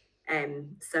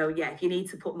 So yeah, if you need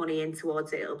to put money in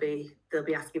towards it, they'll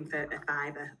be asking for a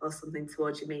 £5 or something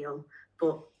towards your meal.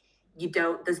 But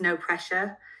there's no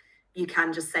pressure. You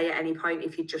can just say at any point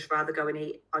if you'd just rather go and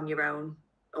eat on your own,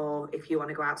 or if you want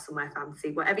to go out somewhere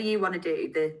fancy. Whatever you want to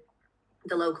do,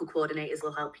 the local coordinators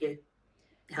will help you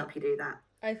do that.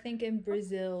 I think in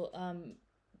Brazil,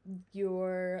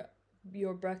 your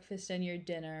breakfast and your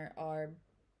dinner are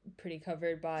pretty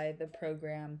covered by the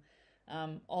program.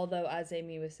 Although, as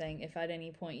Amy was saying, if at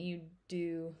any point you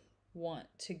do want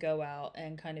to go out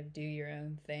and kind of do your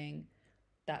own thing,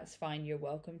 that's fine. You're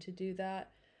welcome to do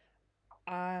that.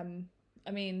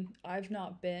 I mean, I've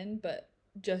not been, but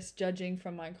just judging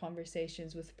from my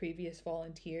conversations with previous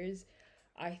volunteers,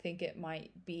 I think it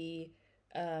might be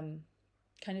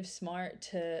kind of smart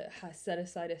to set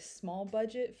aside a small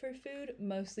budget for food,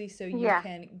 mostly so you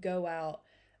can go out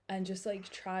and just like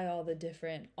try all the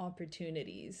different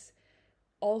opportunities.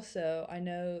 Also, I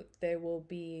know there will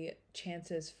be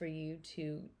chances for you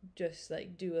to just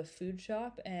like do a food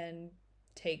shop and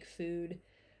take food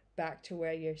back to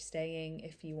where you're staying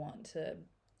if you want to,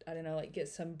 I don't know, like get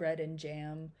some bread and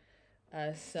jam,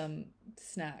 some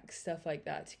snacks, stuff like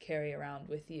that to carry around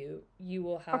with you. You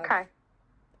will have,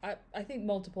 I think,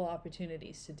 multiple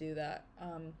opportunities to do that.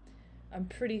 I'm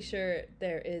pretty sure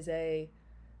there is a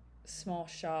small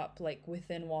shop like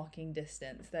within walking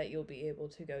distance that you'll be able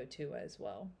to go to as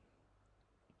well.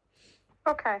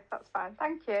 Okay, that's fine.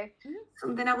 Thank you.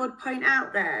 Something I would point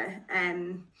out there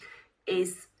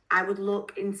is I would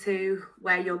look into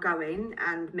where you're going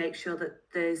and make sure that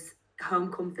there's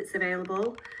home comforts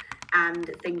available and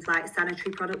things like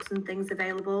sanitary products and things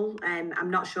available.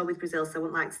 I'm not sure with Brazil, so I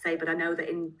wouldn't like to say, but I know that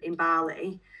in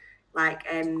Bali, like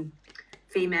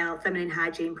feminine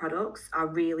hygiene products are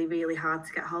really, really hard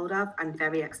to get hold of and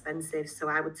very expensive. So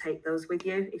I would take those with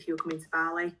you if you were coming to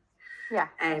Bali. Yeah,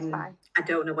 that's fine. I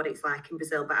don't know what it's like in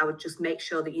Brazil, but I would just make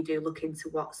sure that you do look into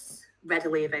what's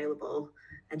readily available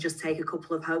and just take a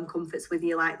couple of home comforts with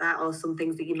you like that, or some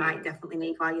things that you might definitely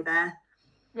need while you're there.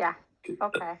 Yeah,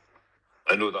 okay.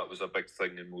 I know that was a big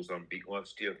thing in Mozambique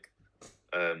last year,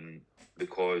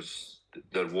 because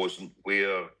there wasn't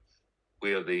where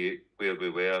we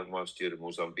were last year in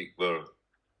Mozambique were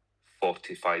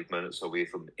 45 minutes away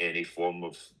from any form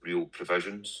of real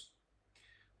provisions.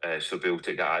 So be able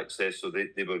to get access. So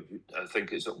they were, I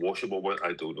think it's at washable,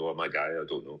 I don't know, I'm a guy, I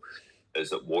don't know.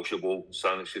 Is it washable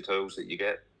sanitary towels that you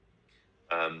get?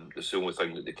 It's the only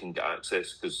thing that they can get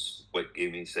access, because like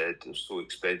Amy said, they're so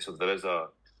expensive. There is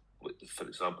for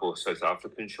example, a South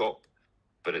African shop,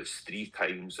 but it's 3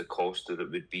 times the cost that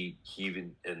it would be here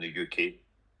in the UK.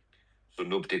 So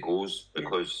nobody goes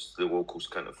because the locals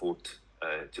can't afford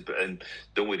to put in.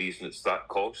 The only reason it's that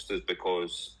cost is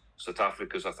because South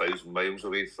Africa's 1,000 miles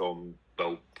away from,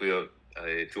 well, where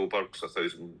Joburg's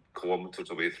 1,000 kilometres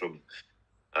away from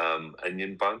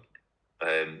Indian Ban.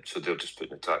 So they're just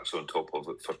putting a tax on top of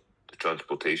it for the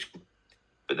transportation.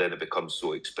 But then it becomes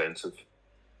so expensive.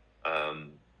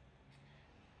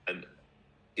 And,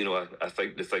 you know, I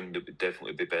think the thing that would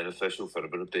definitely be beneficial for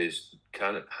everybody is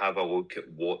kind of have a look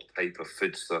at what type of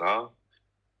foods there are.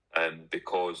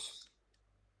 Because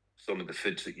some of the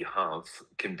foods that you have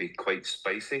can be quite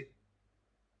spicy.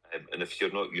 And if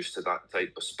you're not used to that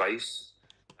type of spice,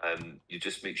 you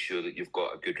just make sure that you've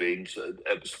got a good range.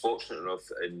 I was fortunate enough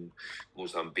in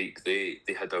Mozambique, they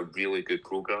had a really good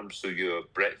program. So your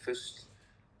breakfast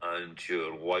and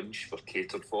your lunch were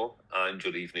catered for, and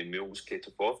your evening meal was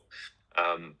catered for.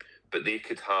 But they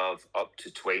could have up to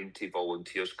 20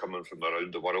 volunteers coming from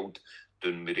around the world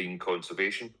doing marine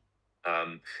conservation.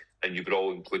 And you were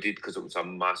all included because it was a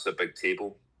massive big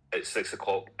table. At 6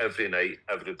 o'clock every night,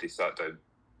 everybody sat down.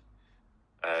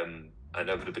 And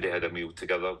everybody had a meal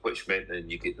together, which meant then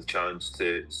you get the chance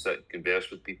to sit and converse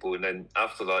with people. And then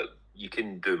after that, you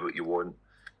can do what you want.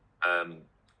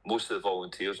 Most of the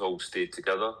volunteers all stayed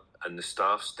together and the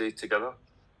staff stayed together.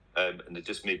 And they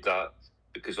just made that,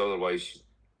 because otherwise,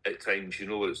 at times, you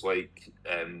know what it's like,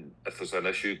 if there's an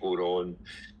issue going on,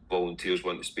 volunteers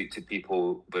want to speak to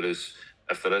people, whereas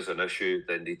if there is an issue,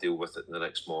 then they deal with it the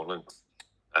next morning.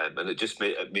 And it just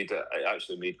it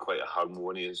actually made quite a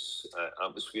harmonious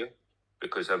atmosphere,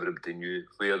 because everybody knew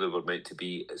where they were meant to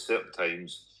be at certain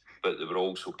times, but they were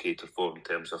also catered for in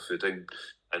terms of fooding,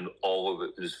 and all of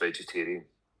it was vegetarian,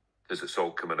 because it's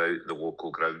all coming out of the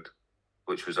local ground,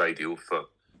 which was ideal for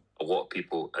a lot of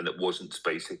people, and it wasn't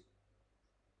spicy.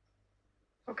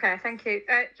 Okay, thank you.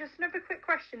 Just another quick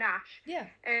question, Ash. Yeah.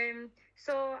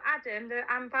 So Adam, the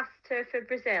ambassador for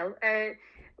Brazil,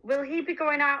 will he be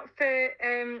going out for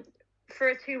a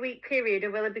 2-week period,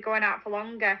 or will he be going out for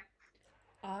longer?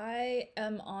 I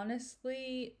am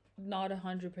honestly not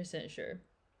 100% sure.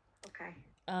 Okay.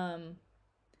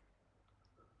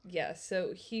 Yeah,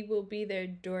 so he will be there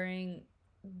during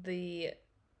the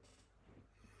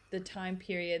time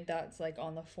period that's like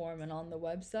on the form and on the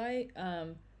website.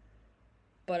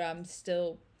 But I'm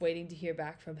still waiting to hear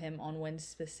back from him on when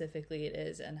specifically it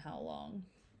is and how long.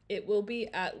 It will be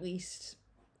at least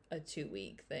a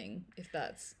 2-week thing, if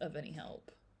that's of any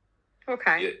help.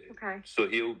 Okay. Yeah. Okay. So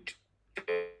he'll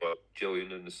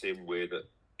Gillian in the same way that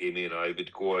Amy and I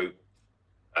would go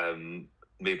out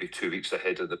maybe 2 weeks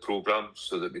ahead of the programme,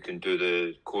 so that we can do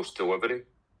the course delivery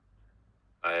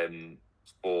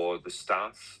for the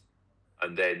staff,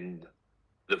 and then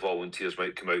the volunteers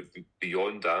might come out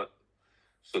beyond that.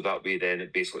 So that way then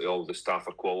basically all the staff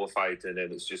are qualified, and then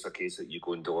it's just a case that you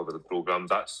go and deliver the programme.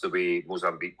 That's the way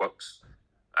Mozambique works.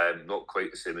 Not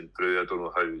quite the same in Peru. I don't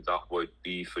know how that would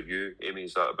be for you, Amy.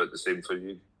 Is that about the same for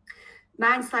you?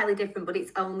 Mine's slightly different, but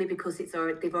it's only because they've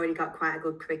already got quite a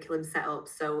good curriculum set up.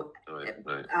 So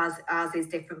right. Ours is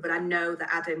different. But I know that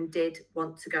Adam did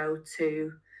want to go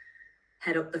to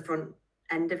head up the front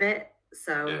end of it.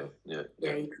 So yeah,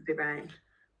 you could be right.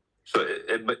 So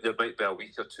there might be a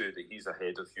week or two that he's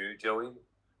ahead of you, Gillian.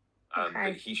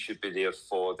 Okay. But he should be there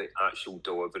for the actual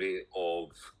delivery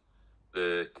of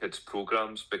the kids'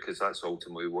 programmes, because that's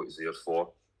ultimately what he's there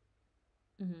for.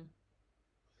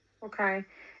 Mm-hmm. Okay.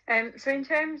 So in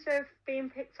terms of being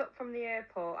picked up from the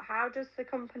airport, how does the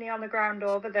company on the ground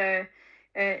over there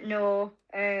know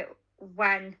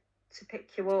when to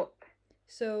pick you up?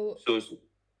 So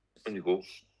when you go.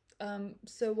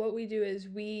 So what we do is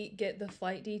we get the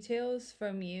flight details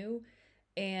from you,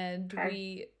 and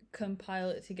we compile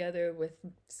it together with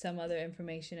some other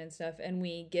information and stuff, and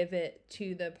we give it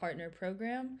to the partner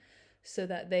program so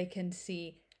that they can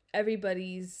see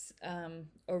everybody's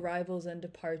arrivals and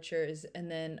departures,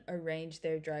 and then arrange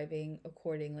their driving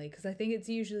accordingly, because I think it's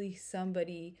usually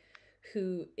somebody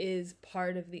who is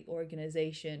part of the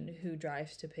organization who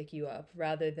drives to pick you up,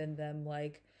 rather than them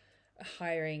like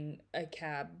hiring a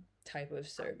cab type of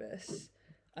service.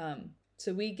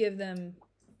 So we give them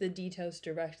the details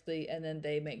directly, and then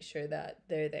they make sure that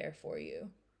they're there for you.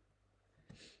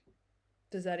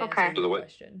 Does that answer your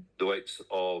question? The likes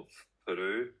of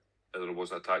Peru, there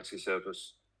was a taxi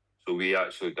service, so we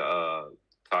actually got a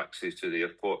taxi to the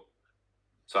airport.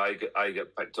 So I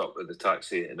get picked up with the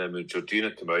taxi, and then when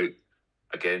Georgina came out,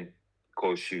 again,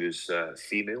 because she was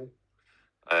female,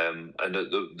 and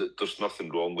there's nothing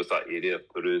wrong with that area of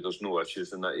Peru. There's no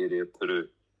issues in that area of Peru,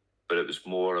 but it was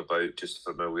more about just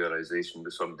familiarisation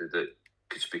with somebody that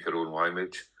could speak her own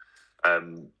language.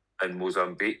 In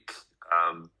Mozambique,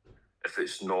 if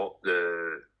it's not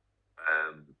the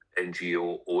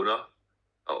NGO owner,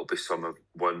 it'll be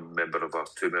one member of our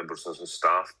 2 members of the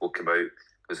staff will come out,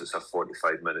 because it's a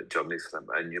 45-minute journey from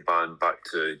Inyaban back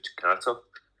to Jakarta.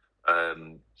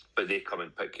 But they come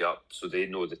and pick you up, so they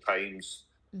know the times.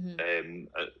 Mm-hmm.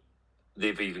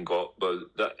 They've even got,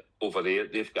 over there,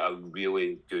 they've got a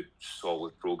really good,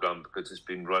 solid programme, because it's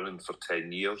been running for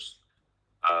 10 years.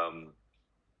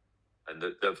 And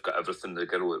they've got everything. The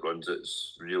girl that runs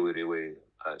it's really, really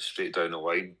straight down the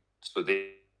line. So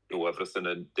they know everything,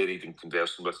 and they're even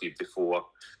conversing with you before,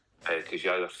 because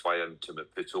you either fly into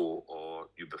Maputo or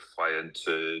you'll be flying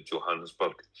to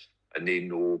Johannesburg, and they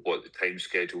know what the time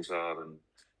schedules are and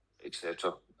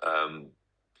etc.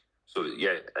 So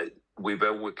yeah, we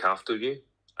will look after you,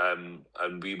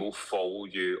 and we will follow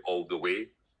you all the way.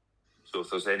 So if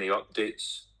there's any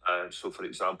updates, so for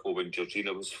example, when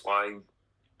Georgina was flying,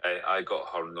 I got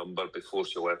her number before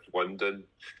she left London.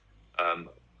 I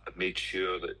made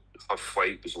sure that her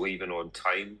flight was leaving on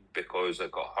time because I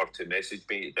got her to message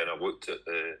me. Then I looked at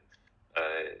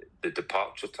the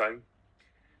departure time.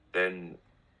 Then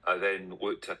I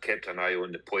kept an eye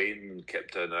on the plane,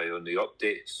 kept an eye on the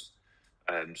updates.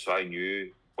 So I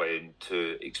knew when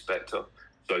to expect her.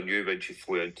 So I knew when she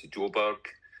flew into Joburg.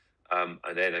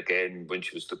 And then again, when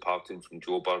she was departing from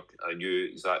Joburg, I knew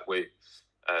exactly.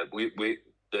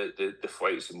 The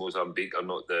flights in Mozambique are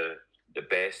not the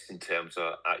best in terms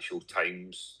of actual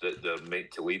times that they're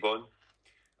meant to leave on.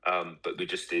 But we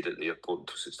just stayed at the airport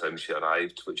until such time she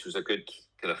arrived, which was a good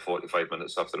kind of 45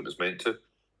 minutes after it was meant to.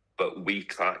 But we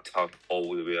tracked her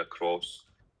all the way across,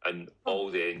 and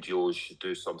all the NGOs should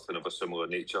do something of a similar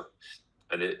nature.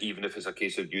 And even if it's a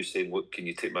case of you saying, look, can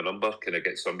you take my number? Can I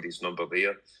get somebody's number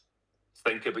there?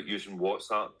 Think about using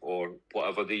WhatsApp or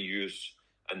whatever they use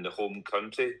in the home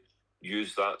country.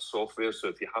 Use that software. So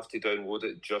if you have to download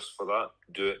it just for that,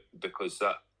 do it, because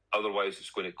that otherwise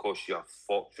it's going to cost you a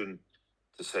fortune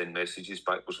to send messages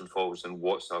backwards and forwards, and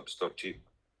WhatsApp's dirt cheap.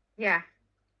 Yeah.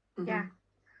 Mm-hmm. Yeah.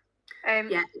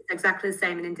 Yeah, it's exactly the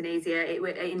same in Indonesia.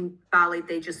 In Bali,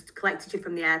 they just collected you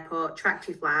from the airport, tracked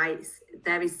your flights.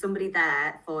 There is somebody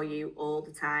there for you all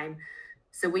the time.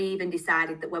 So we even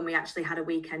decided that when we actually had a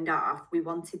weekend off, we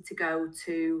wanted to go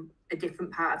to a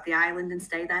different part of the island and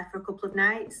stay there for a couple of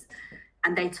nights.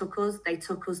 And they took us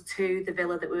to the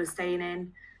villa that we were staying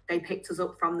in. They picked us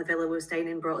up from the villa we were staying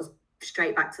in, brought us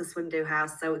straight back to the Swimdo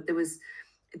house. So there was,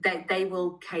 they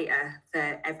will cater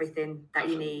for everything that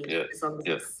you need, as long as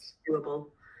it's doable.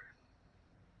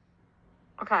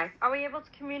 Okay. Are we able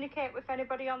to communicate with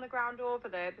anybody on the ground over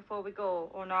there before we go,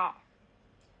 or not?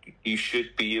 You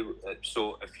should be.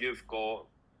 So if you've got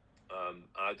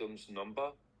Adam's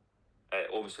number,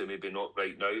 obviously maybe not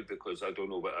right now because I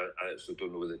actually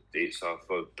don't know what the dates are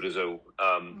for Brazil.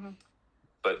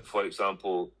 But for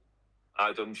example,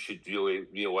 Adam should really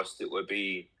realistically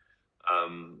be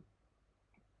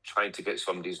trying to get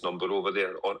somebody's number over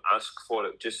there, or ask for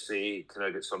it. Just say, can I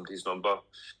get somebody's number?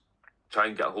 Try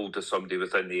and get a hold of somebody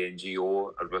within the NGO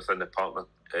or within the partner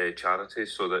charity,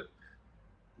 so that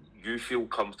you feel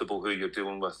comfortable who you're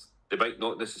dealing with. They might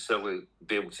not necessarily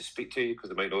be able to speak to you because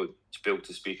they might not be able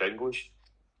to speak English.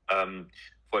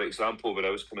 For example, when I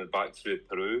was coming back through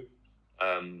Peru,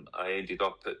 I ended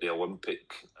up at the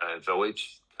Olympic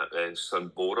village,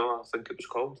 Sambora, I think it was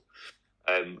called.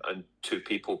 And two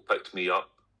people picked me up.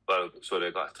 I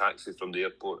got a taxi from the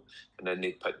airport, and then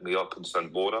they picked me up in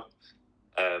Sambora.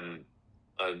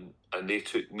 And they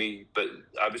took me, but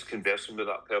I was conversing with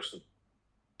that person,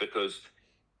 because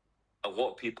a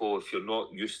lot of people, if you're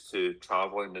not used to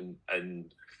travelling in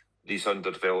these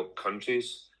underdeveloped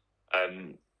countries,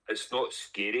 it's not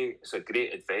scary. It's a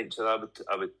great adventure.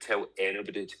 I would tell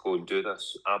anybody to go and do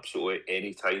this absolutely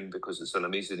any time, because it's an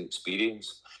amazing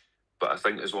experience. But I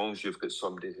think as long as you've got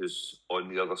somebody who's on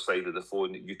the other side of the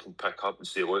phone that you can pick up and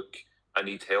say, look, I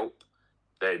need help,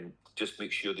 then just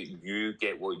make sure that you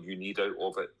get what you need out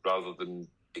of it, rather than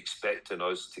expecting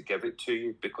us to give it to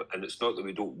you. And it's not that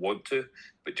we don't want to,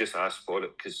 but just ask for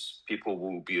it, because people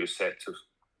will be receptive.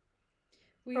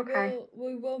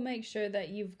 We will make sure that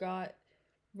you've got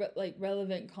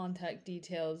relevant contact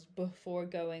details before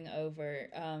going over,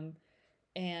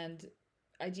 and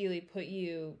ideally put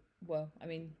you,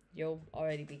 you'll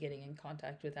already be getting in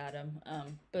contact with Adam,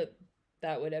 but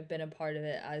that would have been a part of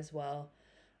it as well.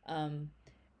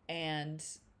 And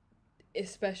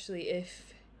especially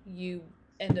if you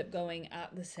end up going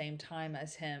at the same time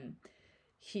as him,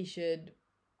 he should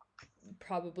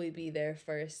probably be there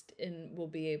first and will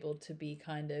be able to be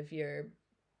kind of your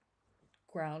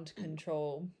ground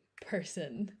control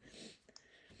person.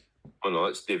 Oh no,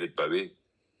 it's David Bowie.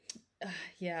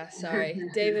 Yeah, sorry.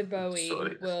 David Bowie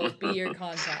will be your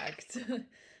contact.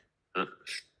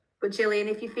 But Gillian,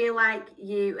 if you feel like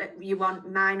you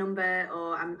want my number,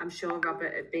 or I'm sure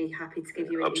Robert would be happy to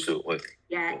give you absolutely.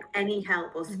 Any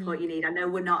help or support you need. I know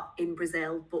we're not in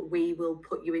Brazil, but we will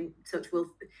put you in touch.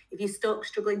 If you're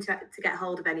struggling to get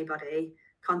hold of anybody,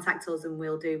 contact us and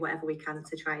we'll do whatever we can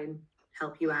to try and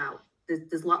help you out.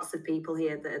 There's lots of people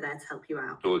here that are there to help you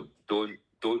out.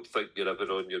 Don't think you're ever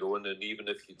on your own. And even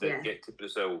if you did get to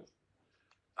Brazil,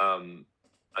 and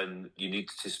you need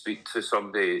to speak to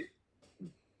somebody,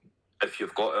 if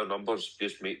you've got our numbers,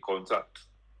 just make contact.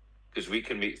 because we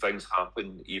can make things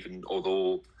happen. Even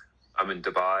although I'm in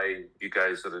Dubai, you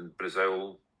guys are in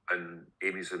Brazil, and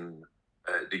Amy's in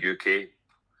the UK,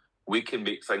 we can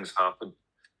make things happen,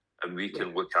 and we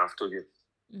can look after you.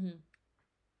 Mm-hmm.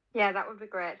 Yeah, that would be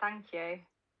great. Thank you.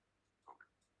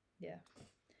 Yeah.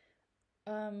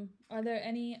 Are there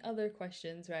any other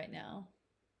questions right now?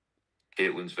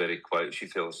 Caitlin's very quiet. She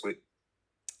fell asleep.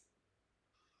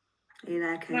 Are you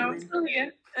there, Caitlin? No, I'm still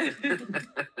here.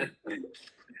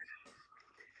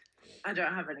 I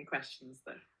don't have any questions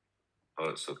though. Oh,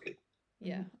 it's okay.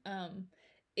 Yeah.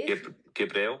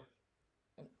 Gabriel?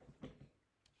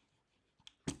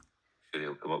 Sure,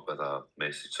 he'll come up with a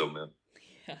message somewhere.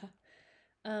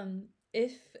 Yeah.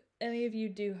 If any of you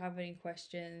do have any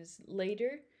questions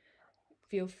later,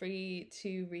 feel free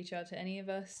to reach out to any of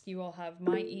us. You all have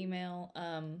my email.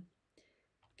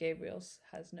 Gabriel's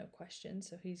has no questions,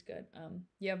 so he's good.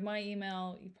 You have my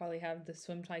email. You probably have the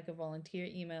SwimTayka volunteer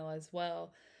email as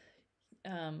well.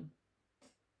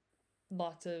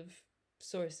 Lots of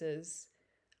sources.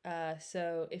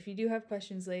 So if you do have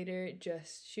questions later,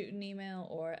 just shoot an email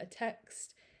or a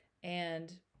text,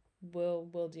 and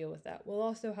we'll deal with that. We'll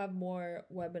also have more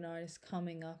webinars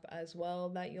coming up as well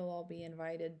that you'll all be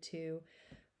invited to.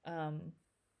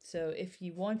 So if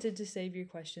you wanted to save your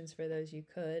questions for those, you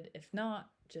could. If not,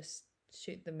 just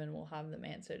shoot them and we'll have them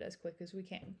answered as quick as we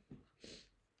can.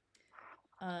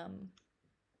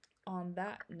 On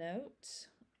that note,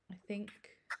 I think,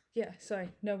 yeah, sorry.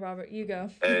 No, Robert, you go.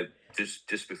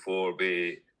 Just before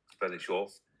we finish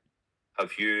off,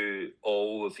 have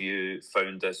all of you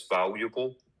found this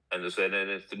valuable? And is there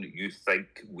anything that you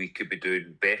think we could be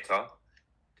doing better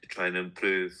to try and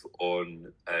improve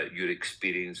on your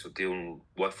experience of dealing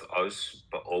with us,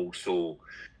 but also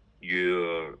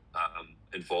your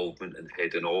involvement in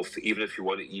heading off? Even if you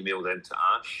want to email them to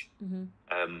Ash,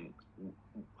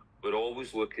 we're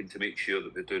always looking to make sure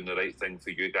that we're doing the right thing for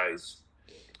you guys.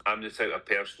 I'm the type of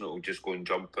person that will just go and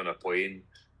jump on a plane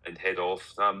and head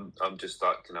off. I'm just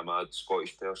that kind of mad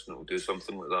Scottish person that will do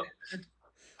something like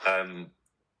that.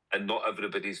 And not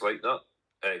everybody's like that,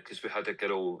 because we had a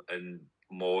girl in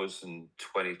Moz in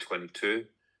 2022.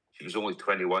 She was only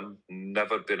 21,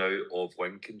 never been out of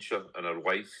Lincolnshire in her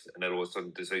life, and then all of a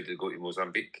sudden decided to go to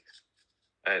Mozambique,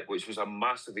 which was a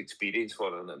massive experience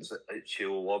for her, and she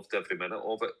loved every minute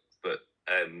of it. But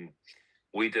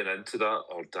leading into that,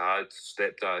 her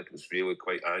stepdad was really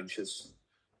quite anxious,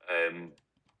 and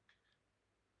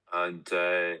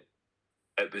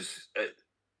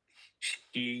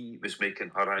he was making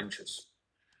her anxious,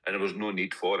 and there was no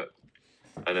need for it.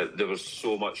 And there was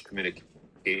so much communication.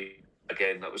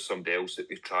 Again, that was somebody else that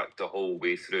we tracked the whole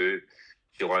way through.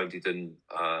 She landed in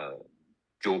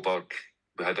Joburg.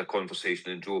 We had a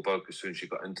conversation in Joburg as soon as she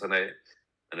got internet.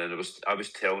 And then I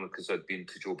was telling her, because I'd been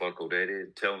to Joburg already,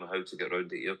 telling her how to get around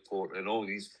the airport and all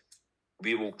these.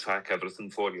 We will track everything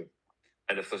for you.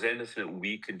 And if there's anything that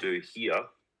we can do here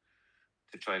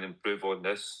to try and improve on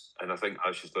this, and I think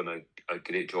Ash has done a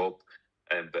great job,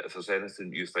 but if there's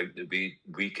anything you think that we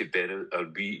could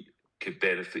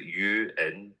benefit you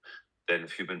in, then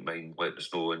if you wouldn't mind, let us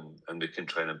know, and we can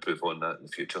try and improve on that in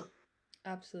the future.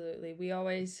 Absolutely. We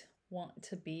always want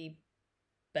to be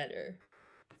better,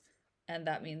 and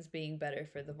that means being better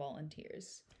for the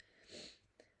volunteers.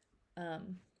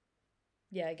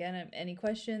 Yeah, again, any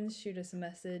questions, shoot us a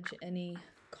message. Any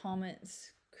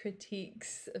comments,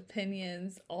 critiques,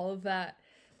 opinions, all of that,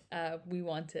 we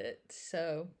want it.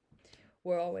 So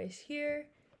we're always here,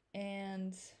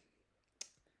 and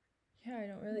yeah, I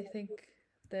don't really think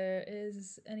there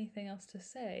is anything else to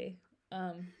say.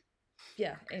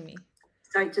 Yeah, Amy.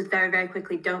 So just very, very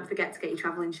quickly, don't forget to get your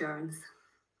travel insurance.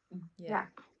 Yeah.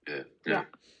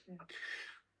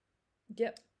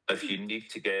 Yep. If you need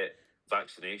to get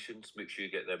vaccinations, make sure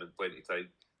you get them in plenty of time.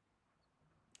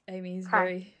 Amy's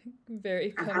very, very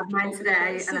I've comfortable. had mine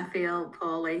today and I feel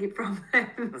poorly from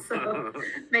them. So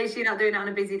make sure you're not doing it on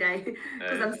a busy day,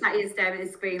 because I'm sat here staring at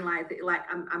the screen like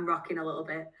I'm rocking a little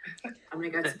bit. I'm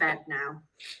going to go to bed now.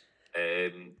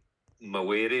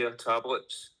 Malaria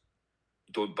tablets,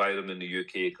 don't buy them in the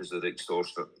UK because they're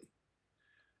extortionate.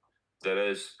 There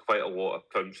is quite a lot of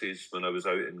countries. When I was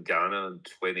out in Ghana in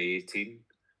 2018,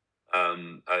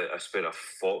 I spent a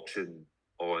fortune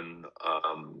on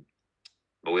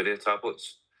malaria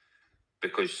tablets,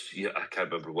 because I can't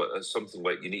remember what, it's something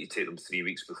like you need to take them 3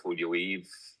 weeks before you leave,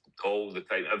 all the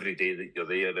time, every day that you're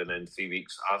there, and then 3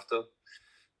 weeks after,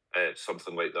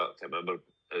 something like that. I can't remember.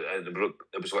 And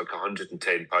it was like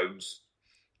 £110,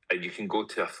 and you can go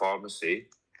to a pharmacy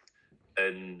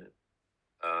in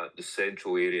the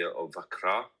central area of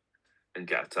Accra and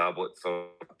get a tablet for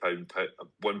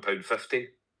 £1.50.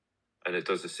 and it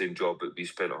does the same job that we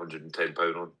spent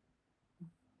 £110 on.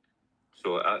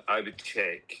 So I would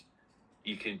check.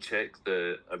 You can check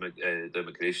the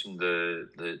immigration,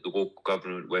 the local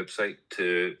government website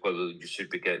to whether you should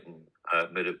be getting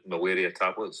malaria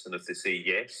tablets, and if they say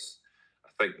yes, I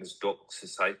think there's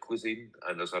doxycycline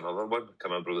and there's another one. I can't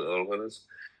remember what the other one is,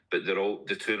 but the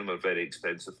two of them are very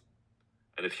expensive.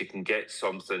 And if you can get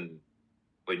something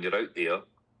when you're out there,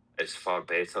 it's far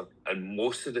better. And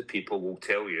most of the people will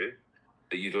tell you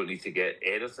that you don't need to get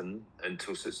anything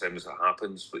until such time as it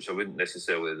happens, which I wouldn't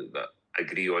necessarily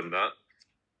agree on that.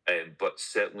 But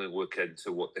certainly look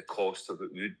into what the cost of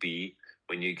it would be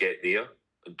when you get there,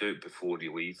 and do it before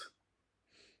you leave.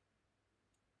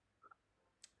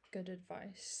 Good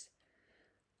advice.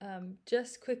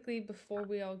 Just quickly before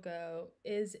we all go,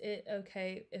 is it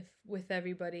okay with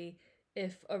everybody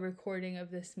if a recording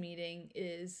of this meeting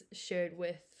is shared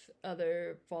with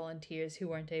other volunteers who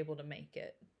weren't able to make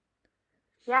it?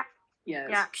 Yeah. Yes.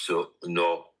 Yeah. So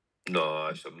no,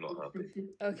 actually, I'm not happy.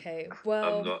 Okay,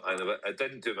 well, I'm not. I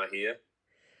didn't do my hair.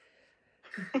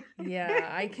 Yeah,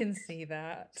 I can see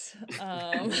that.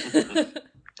 I'll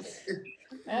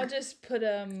just put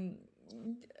a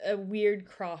weird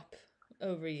crop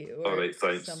over you. Or all right,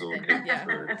 thanks. something. Okay. Yeah.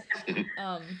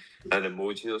 An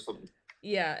emoji or something.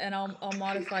 Yeah, and I'll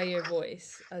modify your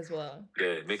voice as well.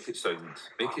 Yeah, make it sound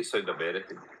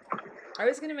American. I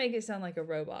was gonna make it sound like a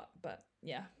robot, but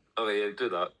yeah. Oh yeah, do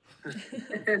that.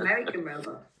 American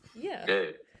robot. Yeah.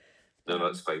 Yeah. No,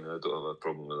 that's fine. I don't have a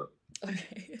problem with it.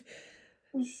 Okay.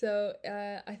 So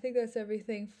I think that's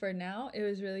everything for now. It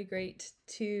was really great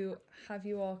to have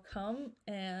you all come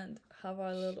and have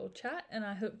our little chat, and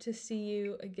I hope to see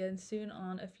you again soon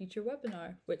on a future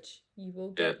webinar, which you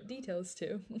will get details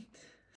to.